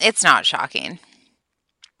mean, it's not shocking.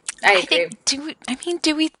 I agree.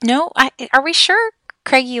 Do we know? Are we sure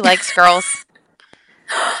Craigie likes girls?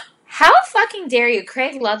 How fucking dare you?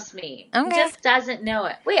 Craig loves me. Okay. He just doesn't know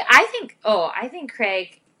it. Wait, I think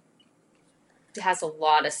Craig has a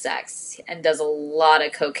lot of sex and does a lot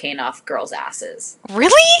of cocaine off girls' asses.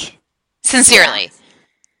 Really? Sincerely. Yeah.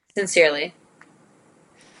 Sincerely.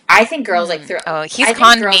 I think girls like throw. Oh, he's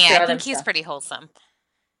conned me. I think he's pretty wholesome.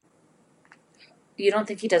 You don't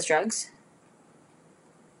think he does drugs?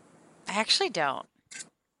 I actually don't.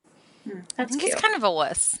 That's I think cute. he's kind of a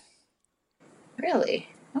wuss. Really?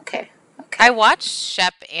 Okay. I watched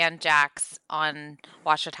Shep and Jax on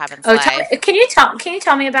Watch What Happens Oh, Live. can you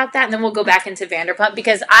tell me about that, and then we'll go back into Vanderpump,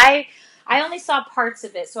 because I only saw parts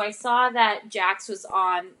of it. So I saw that Jax was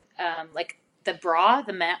on like the bra,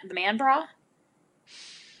 the man bra.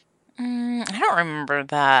 I don't remember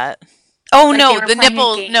that. Oh, Like no, they were the playing a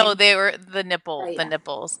nipples. game. No, they were the nipple. Oh, yeah. The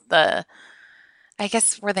nipples. I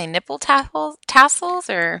guess, were they nipple tassels,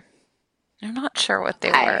 or I'm not sure what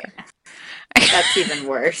they were. That's even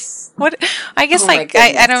worse. What? I guess, Oh my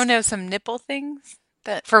I don't know, some nipple things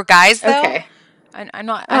that for guys though. Okay. I'm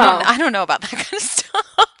not. Oh. I don't know about that kind of stuff.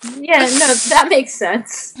 Yeah, no, that makes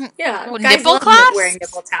sense. Yeah, Well, guys nipple love clasp? wearing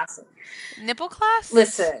nipple tassels. Nipple class?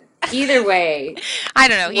 Listen, either way, I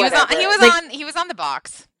don't know. He whatever. He was on the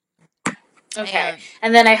box. Okay.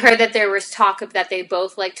 And then I heard that there was talk of that they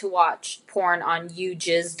both like to watch porn on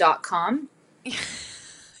youjizz.com.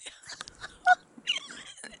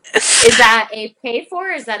 Is that a pay for,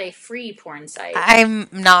 or is that a free porn site? I'm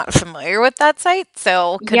not familiar with that site,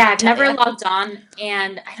 so Yeah, I've never logged on,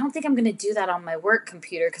 and I don't think I'm going to do that on my work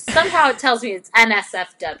computer, because somehow it tells me it's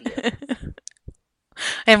NSFW.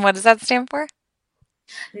 And what does that stand for?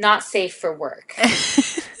 Not safe for work.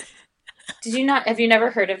 Have you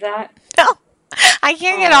never heard of that? No. I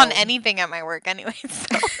can't get on anything at my work anyway,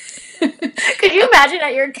 so. Could you imagine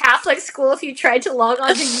at your Catholic school if you tried to log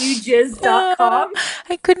on to youjizz.com?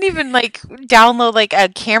 I couldn't even download a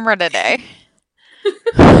camera today.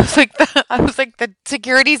 I was like, the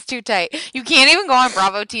security's too tight. You can't even go on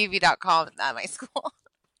bravotv.com at my school.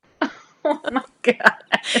 Oh my god.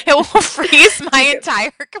 It will freeze my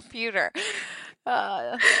entire computer.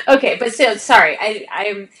 Okay, but so sorry.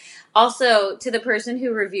 I'm also, to the person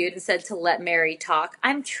who reviewed and said to let Mary talk,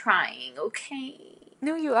 I'm trying, okay?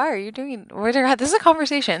 No, you are. This is a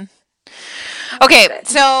conversation. Okay,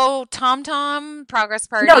 so Tom Progress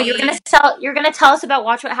Party. No, you're gonna tell us about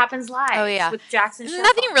Watch What Happens Live. Oh yeah, with Jackson.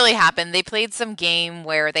 Nothing really happened. They played some game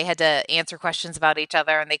where they had to answer questions about each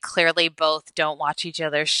other, and they clearly both don't watch each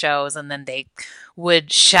other's shows, and then they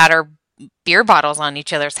would shatter beer bottles on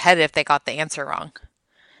each other's head if they got the answer wrong.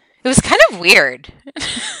 It was kind of weird.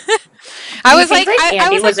 I was like,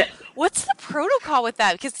 what's the protocol with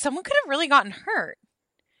that? Because someone could have really gotten hurt.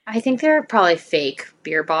 I think they're probably fake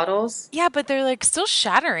beer bottles. Yeah, but they're still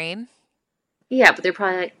shattering. Yeah, but they're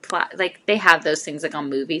probably they have those things on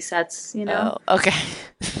movie sets, you know? Oh, okay.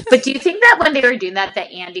 But do you think that when they were doing that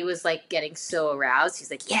Andy was getting so aroused? He's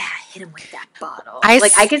like, yeah, hit him with that bottle.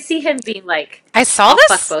 I could see him being like, I saw I'll this.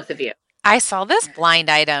 fuck both of you. I saw this blind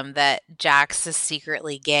item that Jax is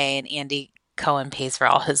secretly gay and Andy Cohen pays for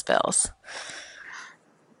all his bills.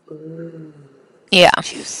 Ooh. Yeah.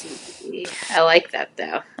 Juicy. I like that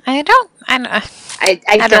though. I don't know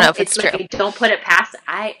if it's true. I don't put it past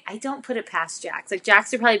I don't put it past Jax.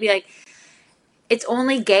 Jax would probably be like, it's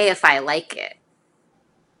only gay if I like it.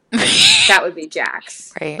 That would be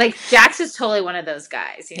Jax. Right. Jax is totally one of those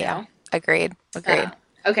guys, you know? Agreed. Okay.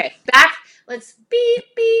 Back. Let's beep,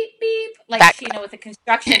 beep, beep. With a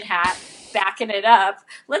construction hat, backing it up.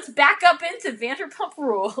 Let's back up into Vanderpump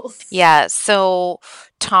Rules. Yeah, so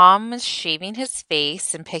Tom is shaving his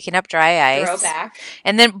face and picking up dry ice. Throwback.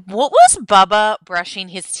 And then what was Bubba brushing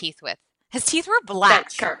his teeth with? His teeth were black.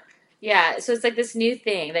 Yeah, so it's this new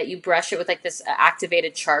thing that you brush it with this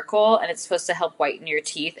activated charcoal, and it's supposed to help whiten your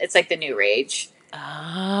teeth. It's the new rage.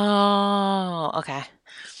 Oh, okay.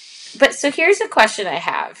 But so here's a question I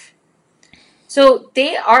have. So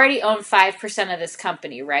they already own 5% of this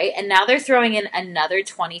company, right? And now they're throwing in another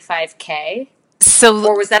 $25K. So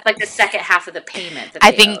Or was that like the second half of the payment that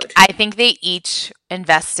I they think owed? I think they each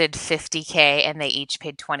invested $50K and they each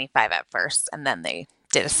paid $25 at first, and then they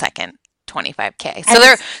did a second $25K. So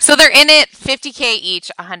And they're in it $50K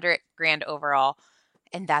each, $100,000 overall,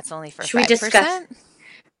 and that's only for should we discuss? 5%.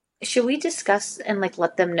 Should we discuss and like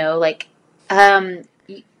let them know like,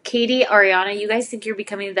 Katie, Ariana, you guys think you're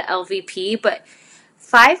becoming the LVP, but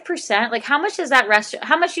 5%, like how much does that restaurant?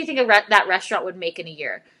 How much do you think that restaurant would make in a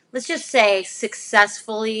year? Let's just say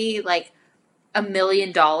successfully like $1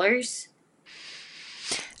 million.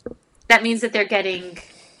 That means that they're getting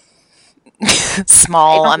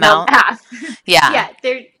Small amount. Half. Yeah. Yeah,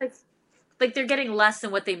 they're like they're getting less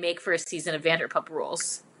than what they make for a season of Vanderpump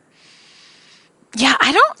Rules. Yeah,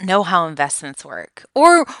 I don't know how investments work,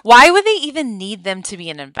 or why would they even need them to be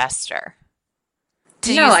an investor?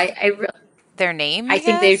 Their name. I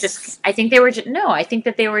think they were just no. I think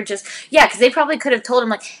that they were just because they probably could have told him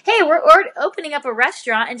like, hey, we're opening up a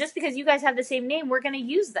restaurant, and just because you guys have the same name, we're going to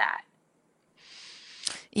use that.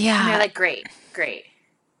 Yeah, and they're like, great.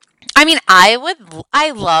 I mean,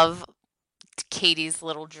 I love Katie's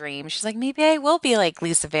little dream. She's like, maybe I will be like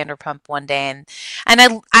Lisa Vanderpump one day, and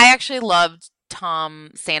I actually loved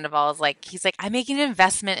Tom Sandoval's like, he's like, I'm making an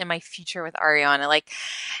investment in my future with Ariana. Like,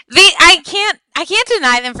 I can't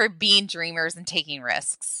deny them for being dreamers and taking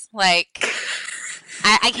risks. Like,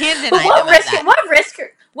 I can't deny them that.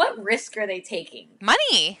 What risk are they taking?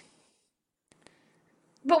 Money.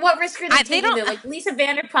 But what risk are they taking? Though? Like Lisa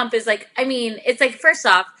Vanderpump is like, I mean, it's like first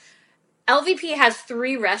off, LVP has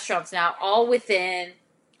 3 restaurants now, all within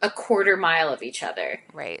a quarter mile of each other.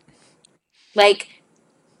 Right. Like,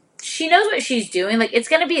 she knows what she's doing. Like, it's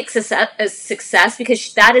going to be a success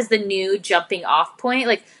because that is the new jumping off point,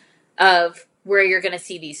 like, of where you're going to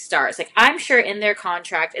see these stars. Like, I'm sure in their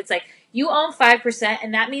contract, it's like, you own 5%,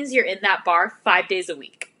 and that means you're in that bar 5 days a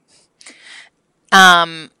week. I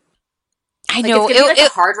know. It's going to be like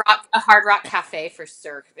a Hard Rock cafe for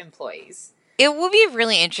Sir employees. It will be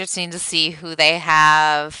really interesting to see who they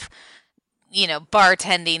have,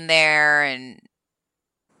 bartending there, and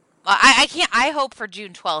I hope for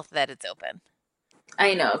June 12th that it's open.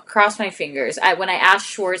 I know. Cross my fingers. When I asked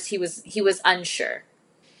Schwartz, he was unsure.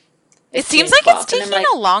 It seems like it's taking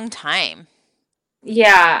a long time.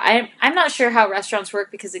 Yeah, I'm not sure how restaurants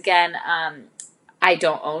work because again, I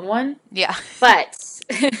don't own one. Yeah, but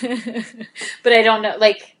I don't know.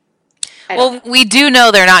 Like, we do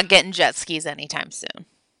know they're not getting jet skis anytime soon.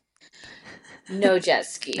 No jet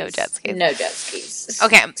skis. No jet skis. No jet skis.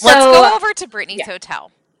 Okay, let's go over to Brittany's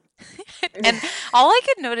hotel. And all I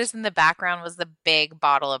could notice in the background was the big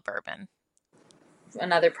bottle of bourbon.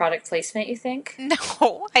 Another product placement, you think?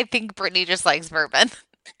 No, I think Brittany just likes bourbon.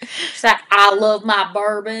 She's like, I love my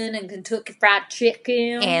bourbon and Kentucky Fried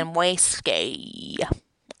Chicken. And whiskey. Yeah.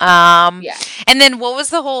 And then what was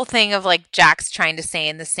the whole thing of like Jax trying to stay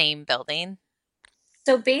in the same building?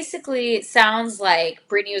 So basically, it sounds like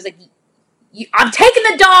Brittany was like, I'm taking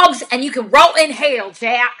the dogs and you can roll in hell,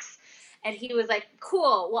 Jax. And he was like,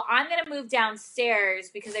 cool, well, I'm going to move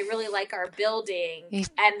downstairs because I really like our building.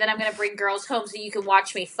 And then I'm going to bring girls home so you can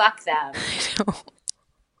watch me fuck them.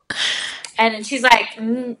 And then she's like,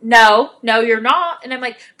 no, you're not. And I'm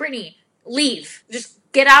like, Brittany, leave. Just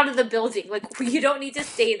get out of the building. Like, you don't need to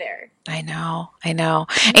stay there. I know.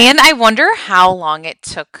 And I wonder how long it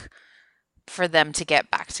took for them to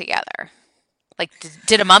get back together. Like,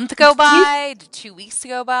 did a month go by? Did 2 weeks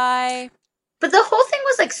go by? But the whole thing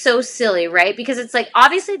was, like, so silly, right? Because it's, like,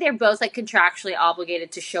 obviously they're both, like, contractually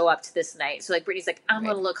obligated to show up to this night. So, like, Brittany's like, I'm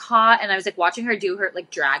going to look hot. And I was, like, watching her do her,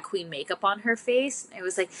 like, drag queen makeup on her face. It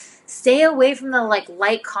was, like, stay away from the, like,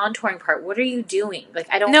 light contouring part. What are you doing? Like,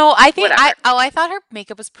 I don't... No, I think... I thought her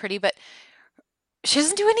makeup was pretty, but she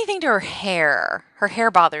doesn't do anything to her hair. Her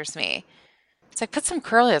hair bothers me. It's like, put some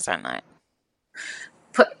curlies on that.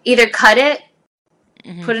 Either cut it,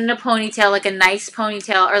 put it in a ponytail, like a nice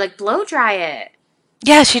ponytail, or like blow dry it.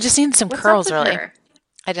 Yeah, she just needs some curls, really. Her?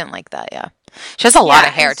 I didn't like that, yeah. She has a lot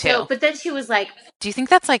of hair, too. But then she was like... Do you think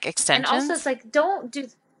that's like extensions? And also it's like, don't do...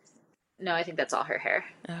 No, I think that's all her hair.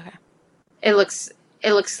 Okay. It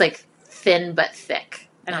looks like thin but thick.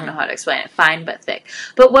 I don't know how to explain it. Fine but thick.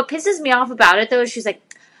 But what pisses me off about it, though, is she's like,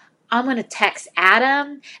 I'm going to text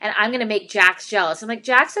Adam, and I'm going to make Jax jealous. I'm like,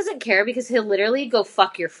 Jax doesn't care because he'll literally go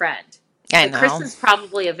fuck your friend. I know. Kristen's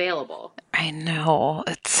probably available. I know.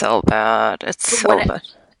 It's so bad. Bad.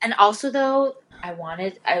 And also, though, I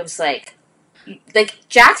was like,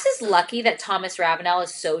 Jax is lucky that Thomas Ravenel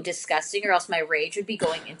is so disgusting, or else my rage would be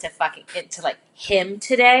going into like him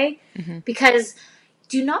today. Mm-hmm. Because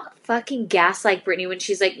do not fucking gaslight Brittany when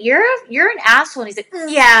she's like, you're an asshole. And he's like,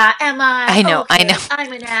 yeah, am I? I know, okay, I know.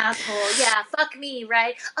 I'm an asshole. Yeah, fuck me,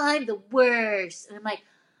 right? I'm the worst. And I'm like,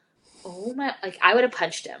 oh my, like, I would have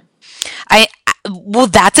punched him. Well,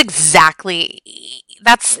 that's the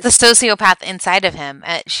sociopath inside of him.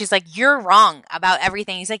 She's like, you're wrong about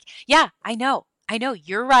everything. He's like, yeah, I know,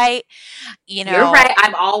 you're right. You know, you're right.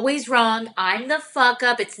 I'm always wrong. I'm the fuck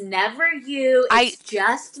up. It's never you. It's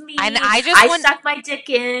just me. And I stuck my dick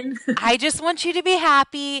in. I just want you to be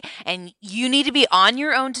happy, and you need to be on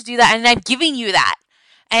your own to do that. And I'm giving you that.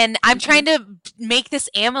 And I'm trying to make this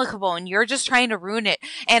amicable, and you're just trying to ruin it.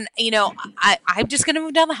 And, you know, I'm just going to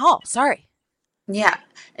move down the hall. Sorry. Yeah.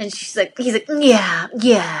 And he's like, yeah.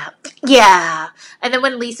 And then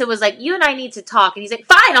when Lisa was like, you and I need to talk. And he's like,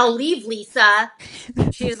 fine, I'll leave, Lisa.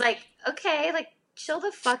 She was like, okay, like, chill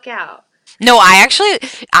the fuck out. No,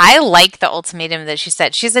 I like the ultimatum that she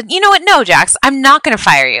said. She said, you know what? No, Jax, I'm not going to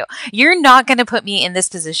fire you. You're not going to put me in this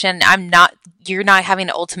position. You're not having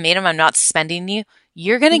an ultimatum. I'm not suspending you.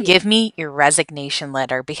 You're going to give me your resignation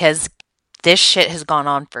letter because this shit has gone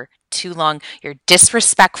on for too long. You're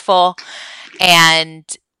disrespectful, and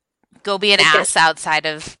go be an ass outside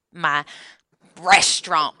of my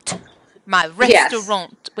restaurant. My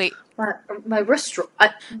restaurant. Yes. Wait. My restaurant.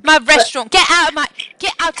 My restaurant. Get out of my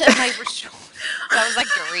restaurant. That was like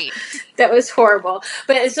great. That was horrible.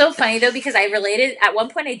 But it's so funny though, because I related, at one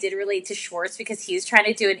point I did relate to Schwartz because he was trying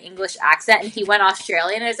to do an English accent and he went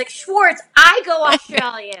Australian and I was like, Schwartz, I go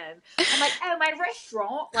Australian. I'm like, oh, my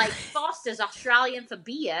restaurant, like Foster's Australian for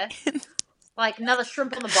beer. Like another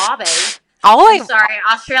shrimp on the barbie. I'm sorry,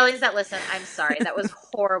 Australians that listen, I'm sorry. That was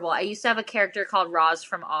horrible. I used to have a character called Roz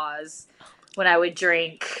from Oz when I would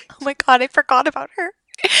drink. Oh my God, I forgot about her.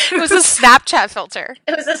 It was a Snapchat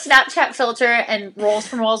filter. And Rolls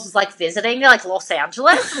from Rolls was like visiting like Los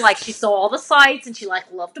Angeles and like she saw all the sites and she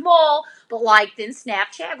like loved them all, but like then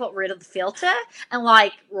Snapchat got rid of the filter and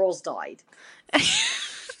like Rolls died.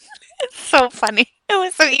 It's so funny. You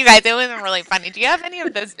guys, it wasn't really funny. Do you have any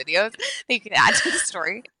of those videos that you can add to the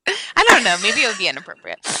story? I don't know. Maybe it would be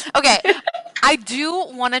inappropriate. Okay. I do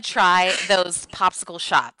want to try those popsicle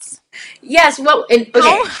shots. Yes. Well, here's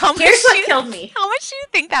what killed me. How much do you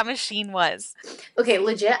think that machine was? Okay,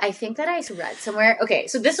 legit. I think that I read somewhere. Okay,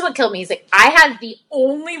 so this is what killed me. Is like I had the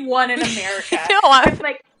only one in America. No, I'm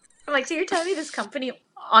like, so you're telling me this company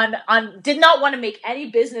did not want to make any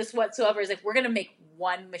business whatsoever? Is like, we're gonna make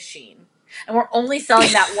one machine. And we're only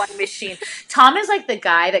selling that one machine. Tom is like the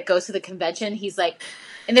guy that goes to the convention. He's like,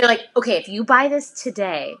 and they're like, okay, if you buy this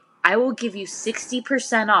today, I will give you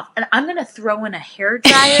 60% off. And I'm going to throw in a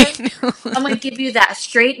hairdryer. I'm going to give you that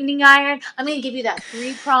straightening iron. I'm going to give you that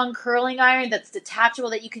 3-prong curling iron that's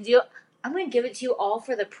detachable that you can do. I'm going to give it to you all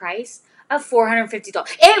for the price of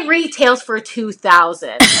 $450. It retails for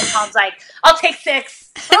 $2,000. And Tom's like, I'll take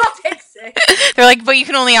 6. They're like, but you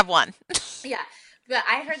can only have one. Yeah. But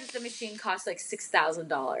I heard that the machine costs like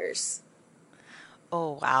 $6,000.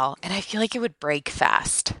 Oh, wow. And I feel like it would break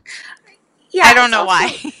fast. Yeah, I don't know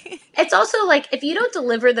why. It's also like, if you don't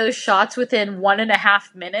deliver those shots within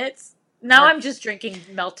 1.5 minutes, now I'm just drinking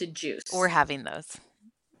melted juice. We're having those.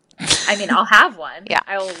 I mean, I'll have one. Yeah.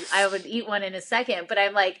 I would eat one in a second, but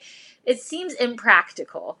I'm like, it seems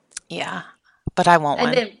impractical. Yeah, but I want one.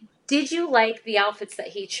 And then, did you like the outfits that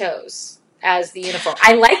he chose as the uniform?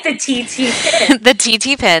 I like the TT pins. The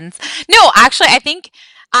TT pins. No, actually, I think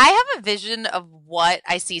I have a vision of what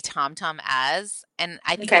I see Tom Tom as, and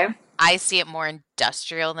I think I see it more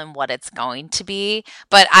industrial than what it's going to be.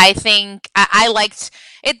 But I think I liked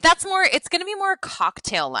it. It's going to be more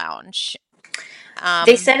cocktail lounge.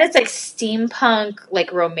 They said it's like steampunk,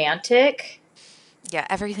 like romantic. Yeah,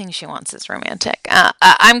 everything she wants is romantic.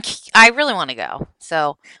 I really want to go.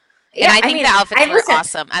 So, and I think the outfits were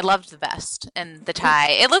awesome. I loved the vest and the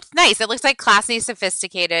tie. It looked nice. It looks like classy,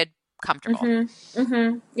 sophisticated, comfortable. Mm-hmm.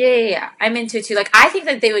 Mm-hmm. Yeah. I'm into it too. Like, I think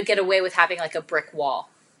that they would get away with having like a brick wall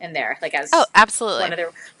in there, like as absolutely. One of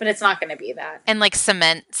their, but it's not going to be that. And like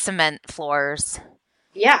cement floors.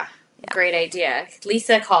 Yeah. Great idea.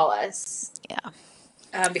 Lisa, call us.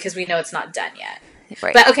 Yeah. Because we know it's not done yet.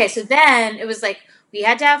 Right. But okay, so then it was like we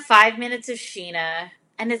had to have 5 minutes of Sheena,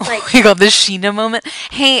 and it's like, oh my God, the Sheena moment.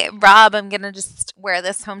 Hey, Rob, I'm gonna just wear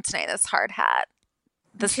this home tonight. This hard hat.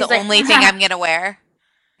 This is the only thing I'm gonna wear.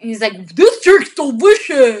 And he's like, this jerk's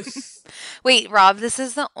delicious. Wait, Rob, this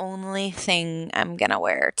is the only thing I'm gonna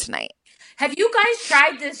wear tonight. Have you guys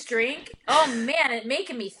tried this drink? Oh man, it's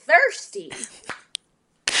making me thirsty.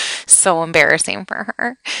 So embarrassing for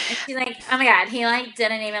her. And she's like, oh my God, he like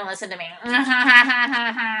didn't even listen to me.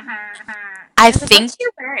 I think what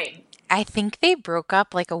you're wearing. I think they broke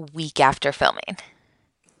up like a week after filming.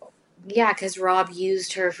 Yeah, because Rob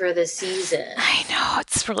used her for the season. I know,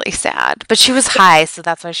 it's really sad. But she was high, so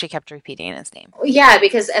that's why she kept repeating his name. Yeah,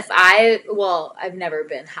 because I've never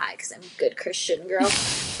been high because I'm a good Christian girl.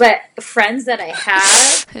 But friends that I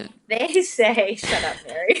have, they say, shut up,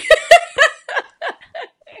 Mary.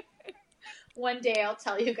 One day I'll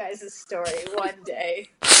tell you guys a story. One day.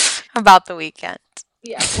 About the weekend.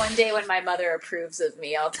 Yeah, one day when my mother approves of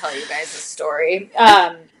me, I'll tell you guys a story.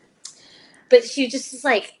 But she just is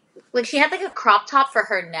like she had like a crop top for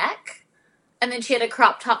her neck, and then she had a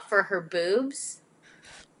crop top for her boobs.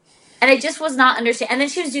 And I just was not understanding. And then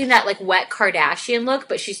she was doing that like wet Kardashian look,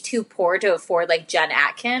 but she's too poor to afford like Jen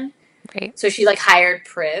Atkin. Right. So she like hired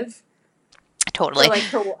Priv. Totally.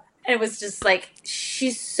 So, it was just like,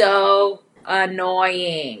 she's so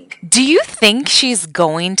annoying. Do you think she's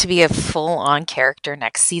going to be a full-on character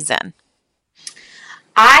next season?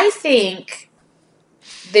 I think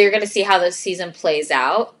they're going to see how this season plays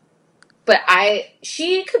out. But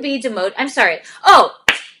she could be demoted. I'm sorry. Oh,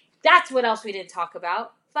 that's what else we didn't talk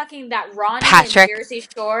about. Fucking that Ronnie Patrick. and Jersey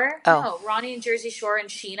Shore. Oh. No, Ronnie and Jersey Shore and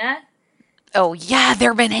Sheena. Oh, yeah,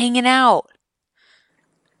 they've been hanging out.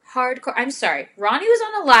 Hardcore. I'm sorry. Ronnie was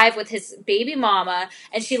on a live with his baby mama,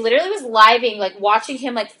 and she literally was living, like, watching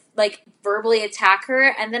him, like verbally attack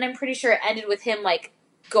her, and then I'm pretty sure it ended with him, like,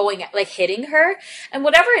 going, like, hitting her. And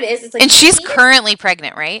whatever it is, it's like... And she's currently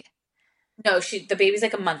pregnant, right? No, the baby's,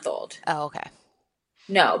 like, a month old. Oh, okay.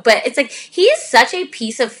 No, but it's like, he is such a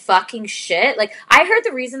piece of fucking shit. Like, I heard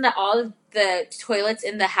the reason that all of the toilets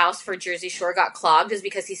in the house for Jersey Shore got clogged is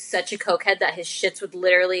because he's such a cokehead that his shits would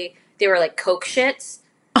literally, they were like coke shits.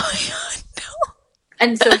 Oh my God, no.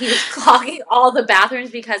 And so he was clogging all the bathrooms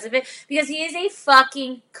because of it, because he is a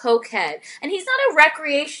fucking cokehead. And he's not a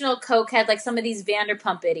recreational cokehead like some of these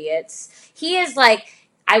Vanderpump idiots. He is like,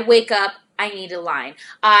 I wake up, I need a line.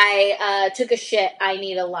 I took a shit, I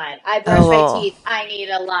need a line. I brushed my teeth, I need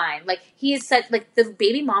a line. Like, he is such, like, the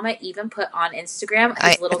baby mama even put on Instagram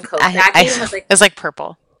his little coke packet and was like... It was like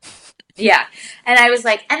purple. Yeah. And I was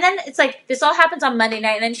like, and then it's like, this all happens on Monday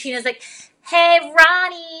night, and then Sheena's like, hey,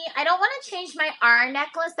 Ronnie, I don't want to change my R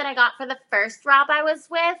necklace that I got for the first Rob I was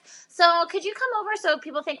with. So could you come over so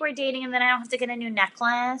people think we're dating and then I don't have to get a new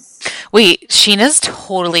necklace? Wait, Sheena's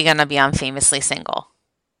totally going to be on Famously Single.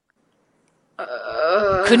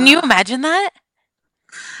 Couldn't you imagine that?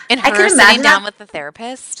 And her sitting down with the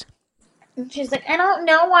therapist? And she's like, I don't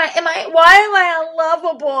know why am I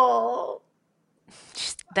unlovable?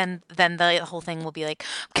 Then the whole thing will be like,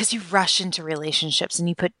 because you rush into relationships and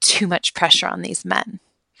you put too much pressure on these men.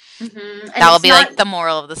 Mm-hmm. That will be like the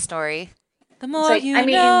moral of the story. The more you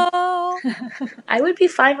know. I would be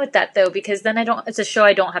fine with that though, because then it's a show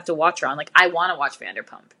I don't have to watch her on. Like, I want to watch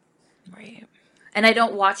Vanderpump. Right. And I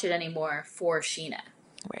don't watch it anymore for Sheena.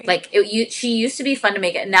 Right. Like, she used to be fun to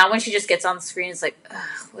make it. Now when she just gets on the screen, it's like,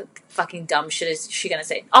 ugh, what fucking dumb shit is she going to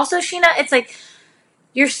say? Also, Sheena, it's like,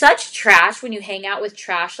 you're such trash when you hang out with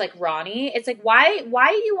trash like Ronnie. It's like, why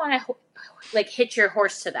do you want to, like, hitch your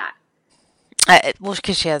horse to that? Well,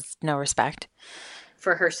 because she has no respect.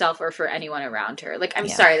 For herself or for anyone around her. Like, I'm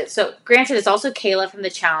sorry. So, granted, it's also Kayla from The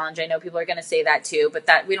Challenge. I know people are going to say that too, but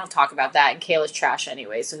that we don't talk about that, and Kayla's trash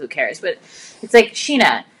anyway, so who cares? But it's like,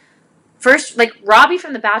 Sheena, first, like, Robbie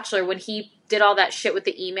from The Bachelor, when he did all that shit with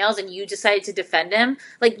the emails and you decided to defend him,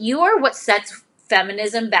 like, you are what sets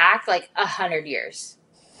feminism back, like, 100 years.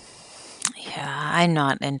 Yeah, I'm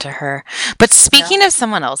not into her. But speaking of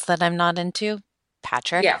someone else that I'm not into,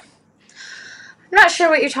 Patrick. Yeah. I'm not sure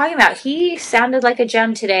what you're talking about. He sounded like a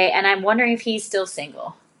gem today, and I'm wondering if he's still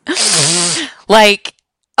single. Like,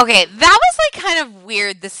 okay, that was like kind of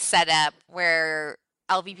weird, this setup where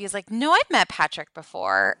LVP is like, no, I've met Patrick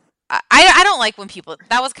before. I don't like when people,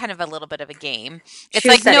 that was kind of a little bit of a game. It's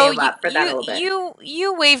like, no,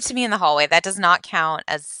 you waved to me in the hallway. That does not count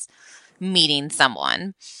as meeting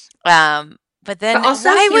someone. But then also,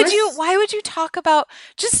 why would you talk about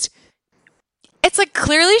just... It's like,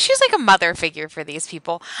 clearly she's like a mother figure for these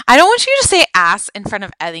people. I don't want you to say ass in front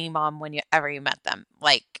of any mom whenever you met them,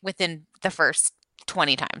 like within the first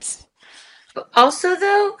 20 times. Also,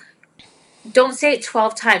 though, don't say it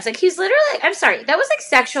 12 times. Like, he's literally, I'm sorry, that was like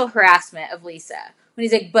sexual harassment of Lisa. When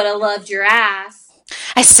he's like, but I loved your ass.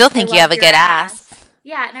 I still think you have a good ass.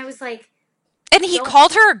 Yeah, and I was like... And he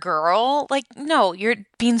called her a girl. Like, no, you're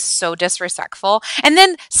being so disrespectful. And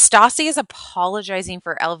then Stassi is apologizing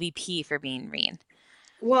for LVP for being mean.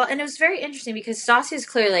 Well, and it was very interesting because Stassi is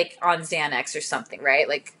clearly like on Xanax or something, right?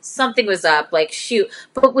 Like, something was up. Like, shoot.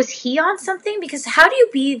 But was he on something? Because how do you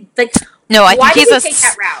be like? No, I think he's take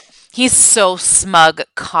that route? He's so smug,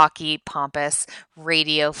 cocky, pompous,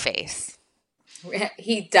 radio face.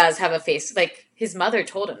 He does have a face. Like, his mother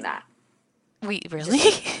told him that. Wait,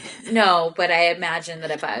 really? No, but I imagine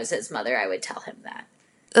that if I was his mother, I would tell him that.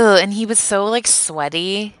 Ugh, and he was so like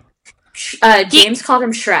sweaty. James called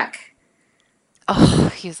him Shrek.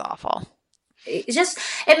 Oh, he was awful.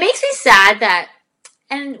 It makes me sad that,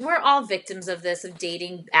 and we're all victims of this, of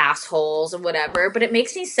dating assholes and whatever, but it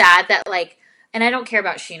makes me sad that, like, and I don't care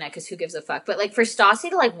about Sheena because who gives a fuck, but like for Stassi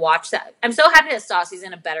to like watch that, I'm so happy that Stassi's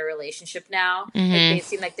in a better relationship now. Like, they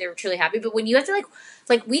seem like they were truly happy, but when you have to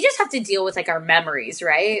like we just have to deal with like our memories,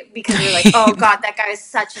 right? Because we're like, oh god, that guy is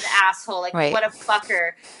such an asshole, like what a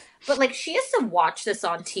fucker. But like she has to watch this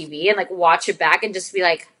on TV and like watch it back and just be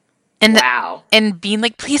like, wow. And being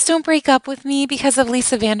like, please don't break up with me because of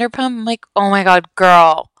Lisa Vanderpump. I'm like, oh my god,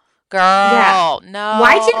 girl, no.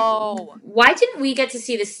 Why didn't we get to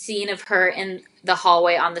see the scene of her in the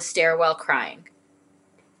hallway on the stairwell crying?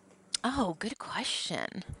 Oh, good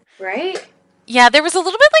question. Right? Yeah, there was a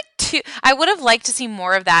little bit I would have liked to see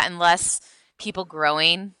more of that and less people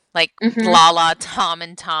growing. Like Lala, Tom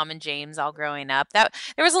and James all growing up. That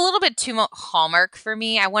there was a little bit too much Hallmark for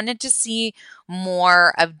me. I wanted to see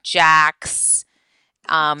more of Jax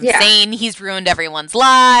saying he's ruined everyone's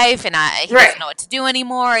life and he doesn't know what to do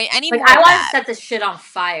anymore. I need more of I want that. to set this shit on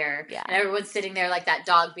fire. Yeah. And everyone's sitting there like that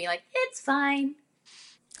dog being like, it's fine.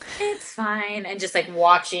 It's fine. And just like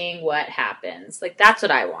watching what happens. Like that's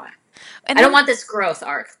what I want. And I don't want this growth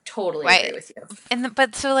arc. Totally agree with you.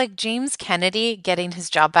 But so like James Kennedy getting his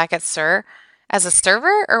job back at SUR as a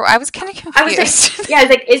server, or I was kind of confused. I was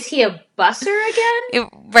like, is he a busser again?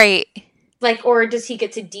 Right. Like, or does he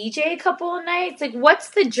get to DJ a couple of nights? Like, what's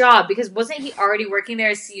the job? Because wasn't he already working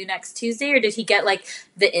there? See you next Tuesday, or did he get like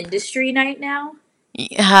the industry night now?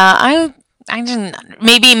 Yeah, I didn't.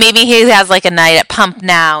 Maybe he has like a night at Pump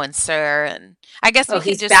Now and SUR, and I guess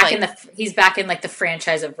he's just back he's back in like the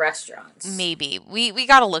franchise of restaurants. Maybe we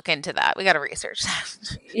got to look into that. We got to research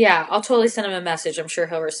that. Yeah, I'll totally send him a message. I'm sure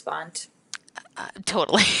he'll respond.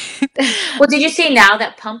 Totally. Well, did you see now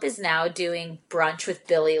that Pump is now doing brunch with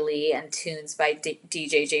Billy Lee and tunes by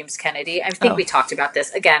DJ James Kennedy? I think we talked about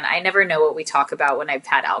this. Again, I never know what we talk about when I've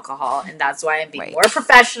had alcohol, and that's why I'm being more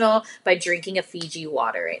professional by drinking a Fiji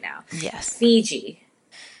water right now. Yes. Fiji.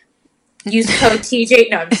 Use code TJ.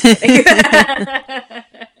 No, I'm just kidding.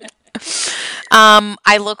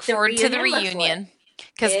 I look forward to the reunion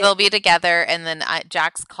because they'll be together, and then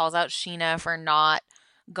Jax calls out Sheena for not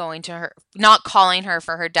calling her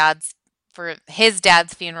for his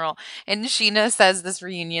dad's funeral, and Sheena says this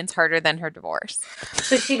reunion's harder than her divorce.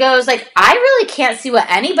 So she goes like, I really can't see what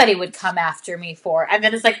anybody would come after me for, and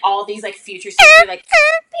then it's like all these like future scenes are like,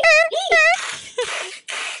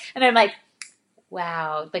 and I'm like,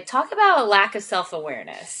 wow, like talk about a lack of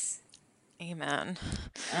self-awareness. Amen.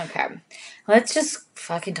 Okay, let's just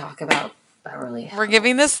fucking talk about Beverly Hills. We're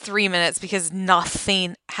giving this 3 minutes because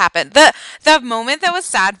nothing happened. The moment that was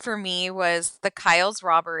sad for me was the Kyle's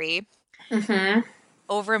robbery.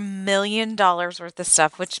 Over $1 million worth of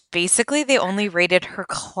stuff, which basically they only raided her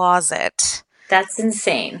closet. That's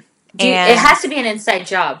insane. It has to be an inside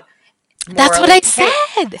job. That's what I said.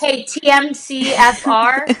 Hey,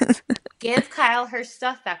 TMCFR, give Kyle her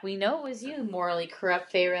stuff back. We know it was you, morally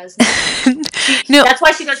corrupt Faye No, that's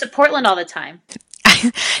why she goes to Portland all the time.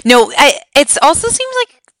 No, it also seems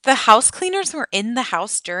like the house cleaners were in the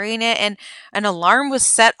house during it, and an alarm was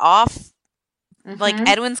set off. Like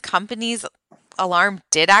Edwin's company's alarm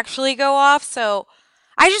did actually go off, so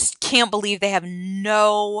I just can't believe they have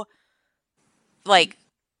no, like,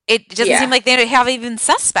 it doesn't seem like they have even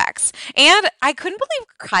suspects. And I couldn't believe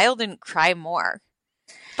Kyle didn't cry more.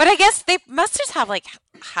 But I guess they must just have like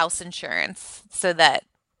house insurance so that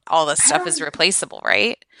all this stuff is replaceable,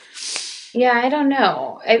 right? Yeah, I don't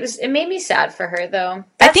know. It made me sad for her though.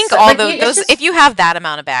 I think all those if you have that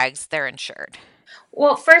amount of bags, they're insured.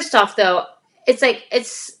 Well, first off though, it's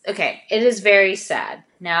okay. It is very sad.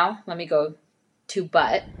 Now, let me go to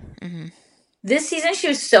Butt. This season, she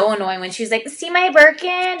was so annoying when she was like, "See my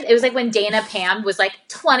Birkin." It was like when Dana Pam was like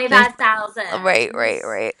 25,000. Right.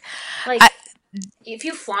 Like, if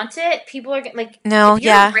you flaunt it, people are like, "No, if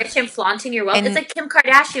you're rich and flaunting your wealth." It's like Kim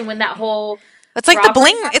Kardashian when that whole. It's like the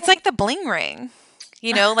bling. It's like the bling ring.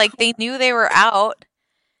 You know, like they knew they were out.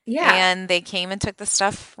 Yeah. And they came and took the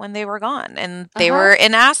stuff when they were gone. And they were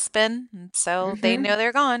in Aspen, so they know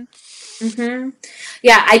they're gone.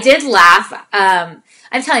 Yeah, I did laugh.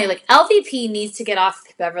 I'm telling you, like, LVP needs to get off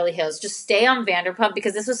Beverly Hills. Just stay on Vanderpump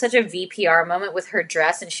because this was such a VPR moment with her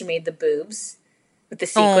dress and she made the boobs with the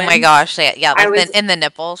sequins. Oh my gosh. Yeah, like in the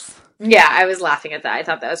nipples. Yeah, I was laughing at that. I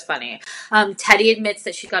thought that was funny. Teddy admits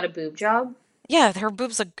that she got a boob job. Yeah, her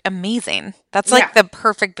boobs look amazing. That's like the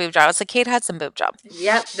perfect boob job. It's like Kate Hudson boob job.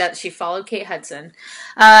 Yep, that she followed Kate Hudson.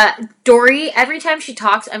 Dory, every time she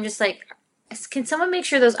talks, I'm just like, can someone make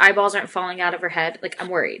sure those eyeballs aren't falling out of her head? Like, I'm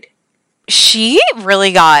worried. She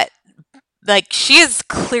really got, like, she is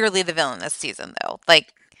clearly the villain this season, though.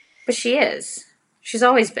 Like, but she is. She's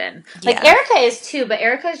always been. Like, Erica is too, but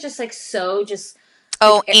Erica is just like so just.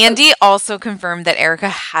 Oh, Andy also confirmed that Erica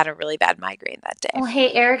had a really bad migraine that day. Well,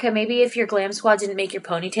 hey, Erica, maybe if your glam squad didn't make your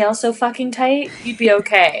ponytail so fucking tight, you'd be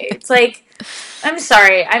okay. It's like, I'm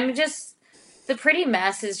sorry. The pretty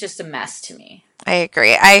mess is just a mess to me. I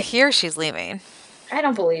agree. I hear she's leaving. I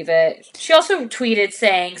don't believe it. She also tweeted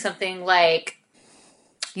saying something like,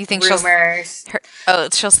 you think rumors.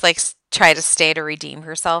 She'll like try to stay to redeem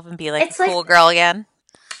herself and be like a cool girl again?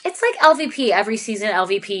 It's like LVP. Every season,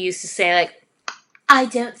 LVP used to say like, I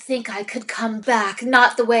don't think I could come back.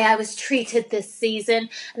 Not the way I was treated this season.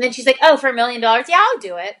 And then she's like, oh, for $1 million? Yeah, I'll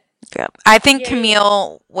do it. Yeah. I think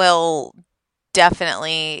Camille will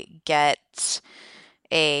definitely get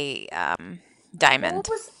a diamond.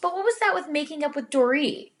 But what was that with making up with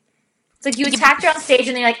Dorit? It's like you attacked her on stage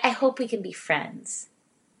and they're like, I hope we can be friends.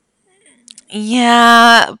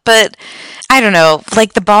 Yeah, but I don't know.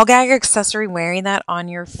 Like the ball gag accessory, wearing that on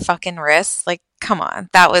your fucking wrist. Like, come on.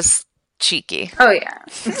 That was cheeky. Oh, yeah.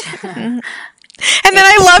 And then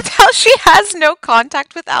I loved how she has no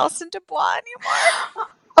contact with Alison Dubois anymore.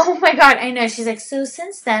 Oh my God, I know. She's like, so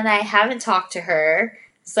since then I haven't talked to her.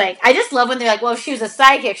 It's like, I just love when they're like, well, if she was a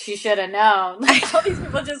psychic, she should have known. Like, all these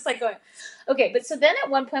people just like going, okay, but so then at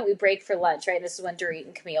one point we break for lunch, right? And this is when Dorit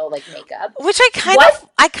and Camille like make up. Which I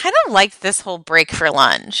kind of liked this whole break for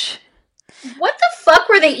lunch. What the fuck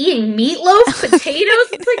were they eating? Meatloaf, potatoes?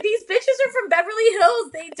 It's like these bitches are from Beverly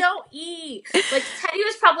Hills. They don't eat. Like Teddy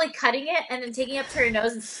was probably cutting it and then taking it up to her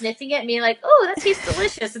nose and sniffing it and being like, oh, that tastes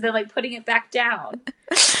delicious. And then like putting it back down.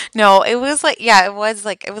 No, it was like, it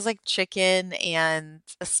was like chicken and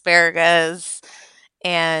asparagus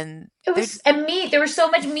and meat. There was so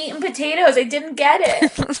much meat and potatoes. I didn't get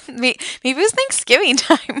it. Maybe it was Thanksgiving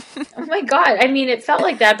time. Oh my God. I mean, it felt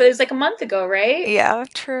like that, but it was like a month ago, right? Yeah,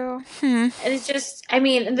 true. And it's just, I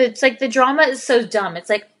mean, it's like the drama is so dumb. It's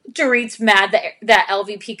like Dorit's mad that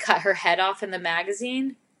LVP cut her head off in the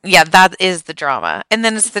magazine. Yeah, that is the drama. And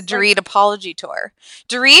then it's the Dorit apology tour.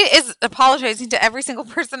 Dorit is apologizing to every single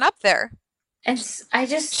person up there. And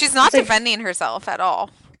she's not defending herself at all.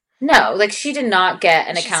 No, like she did not get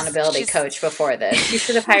an accountability coach before this. She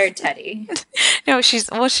should have hired Teddy. No, she's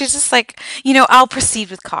just like, I'll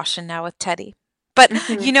proceed with caution now with Teddy. But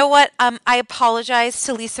you know what? I apologize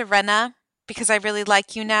to Lisa Rinna because I really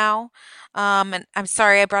like you now. And I'm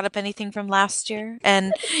sorry I brought up anything from last year.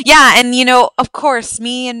 And yeah, and of course,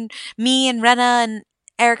 me and Rinna and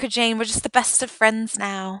Erica Jane, we're just the best of friends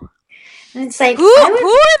now. And it's like, who are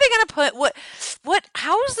they going to put?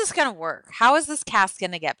 How is this going to work? How is this cast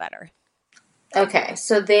going to get better? Okay,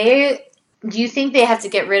 so do you think they have to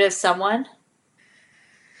get rid of someone?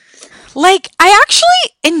 Like, I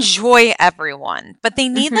actually enjoy everyone, but they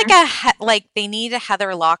need they need a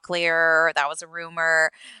Heather Locklear. That was a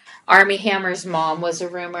rumor. Armie Hammer's mom was a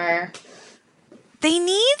rumor. They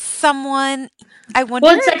need someone. I wonder.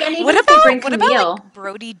 Well, it's like, what about like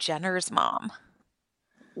Brody Jenner's mom?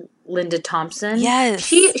 Linda Thompson. Yes,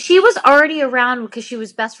 she was already around because she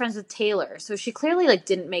was best friends with Taylor, so she clearly like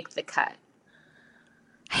didn't make the cut.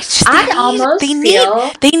 They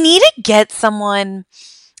need to get someone.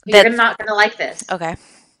 You're not gonna like this. Okay.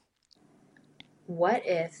 What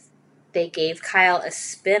if they gave Kyle a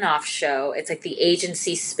spin-off show? It's like the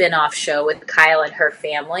agency spin-off show with Kyle and her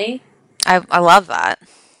family. I love that.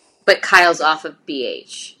 But Kyle's off of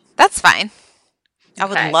BH. That's fine. I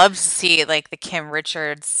would love to see like the Kim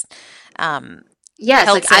Richards, yes,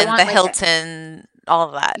 Hilton, like I want Hilton, all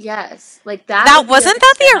of that. Yes, like that. That wasn't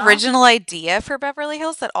that the original idea for Beverly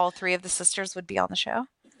Hills, that all three of the sisters would be on the show?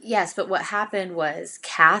 Yes, but what happened was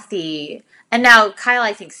Kathy, and now Kyle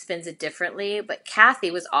I think spins it differently, but Kathy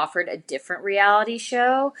was offered a different reality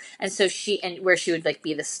show, and so where she would like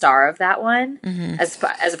be the star of that one, as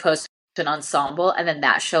opposed to an ensemble, and then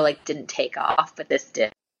that show like didn't take off, but this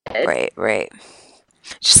did. Right.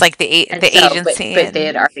 Just like the agency. But they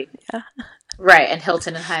had already... Yeah. Right, and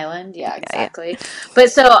Hilton and Highland. Yeah, exactly. Yeah.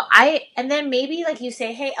 But so and then maybe like you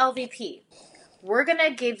say, hey, LVP, we're going to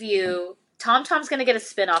give you... TomTom's going to get a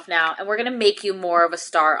spinoff now, and we're going to make you more of a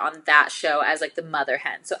star on that show as like the mother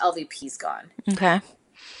hen. So LVP's gone. Okay.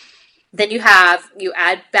 Then you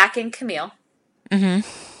add back in Camille. Mm-hmm.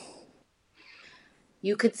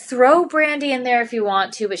 You could throw Brandy in there if you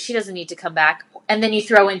want to, but she doesn't need to come back. And then you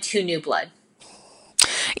throw in 2 new blood.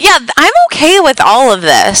 Yeah, I'm okay with all of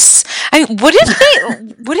this. I mean, what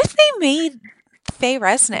if they made Faye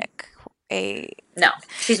Resnick a? No,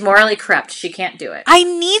 she's morally corrupt. She can't do it. I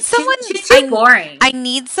need someone. She's too boring. I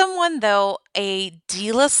need someone though, a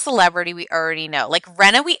D-list celebrity we already know. Like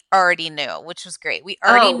Renna, we already knew, which was great. We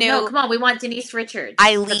already knew. No, come on, we want Denise Richards.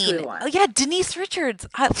 Eileen. That's who we want. Oh yeah, Denise Richards.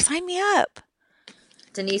 Sign me up.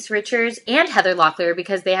 Denise Richards and Heather Locklear,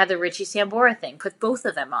 because they have the Richie Sambora thing. Put both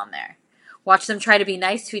of them on there. Watch them try to be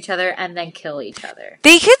nice to each other and then kill each other.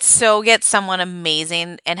 They could so get someone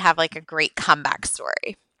amazing and have like a great comeback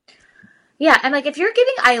story. Yeah, and like if you're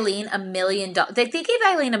giving Eileen $1 million, they gave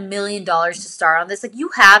Eileen $1 million to star on this. Like you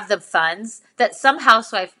have the funds that some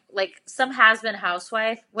housewife, like some has-been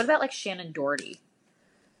housewife. What about like Shannon Doherty?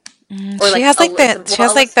 She has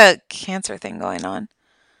the cancer thing going on.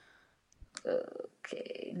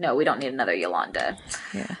 Okay, no, we don't need another Yolanda.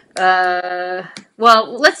 Yeah.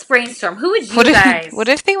 Well, let's brainstorm. Who would you guys? What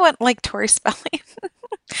if they went like Tori Spelling?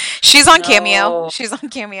 She's on Cameo. She's on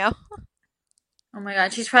Cameo. Oh my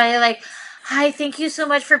God, she's probably like, hi, thank you so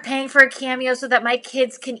much for paying for a cameo so that my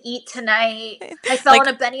kids can eat tonight. I fell on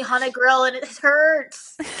a Benihana grill and it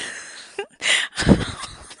hurts.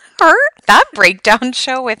 That breakdown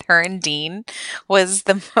show with her and Dean was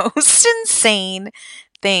the most insane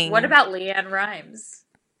thing. What about Leanne Rimes?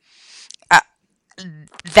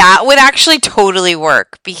 That would actually totally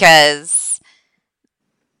work because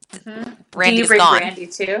Brandy's Do you bring gone. Brandy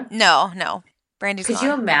too? No. Brandy's gone. Could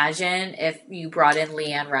you imagine if you brought in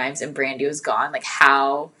Leanne Rimes and Brandy was gone? Like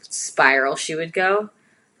how spiral she would go?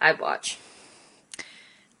 I'd watch.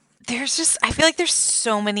 I feel like there's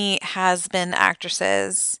so many has-been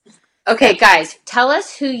actresses. Okay, guys, tell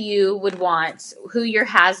us who you would want, who your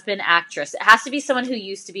has-been actress. It has to be someone who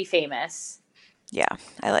used to be famous. Yeah,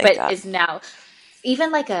 I like that. But is now,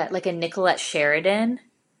 even like a Nicolette Sheridan.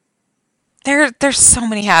 There's so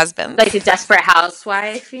many has-beens. Like a Desperate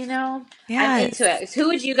Housewife, you know? Yeah. I'm into it. Who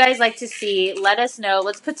would you guys like to see? Let us know.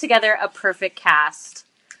 Let's put together a perfect cast.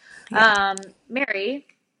 Yeah. Mary.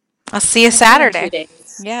 I'll see you Saturday. 2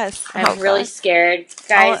 days. Yes. I'm really scared.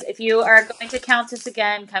 Guys, if you are going to Countess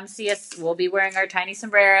again, come see us. We'll be wearing our tiny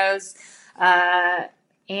sombreros.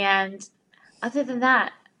 And other than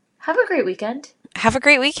that, have a great weekend. Have a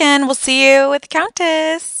great weekend. We'll see you with the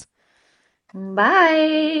Countess.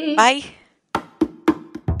 Bye. Bye.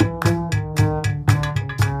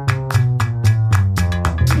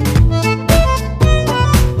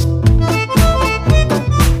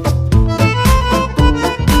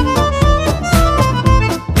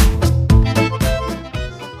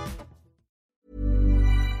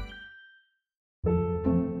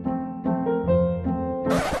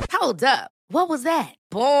 Hold up. What was that?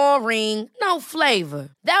 Boring. No flavor.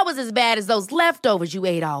 That was as bad as those leftovers you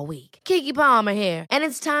ate all week. Keke Palmer here. And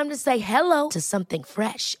it's time to say hello to something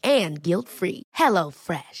fresh and guilt-free.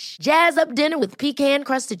 HelloFresh. Jazz up dinner with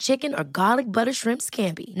pecan-crusted chicken or garlic butter shrimp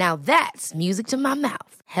scampi. Now that's music to my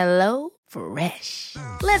mouth. HelloFresh.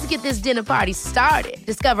 Let's get this dinner party started.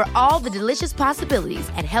 Discover all the delicious possibilities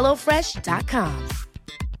at HelloFresh.com.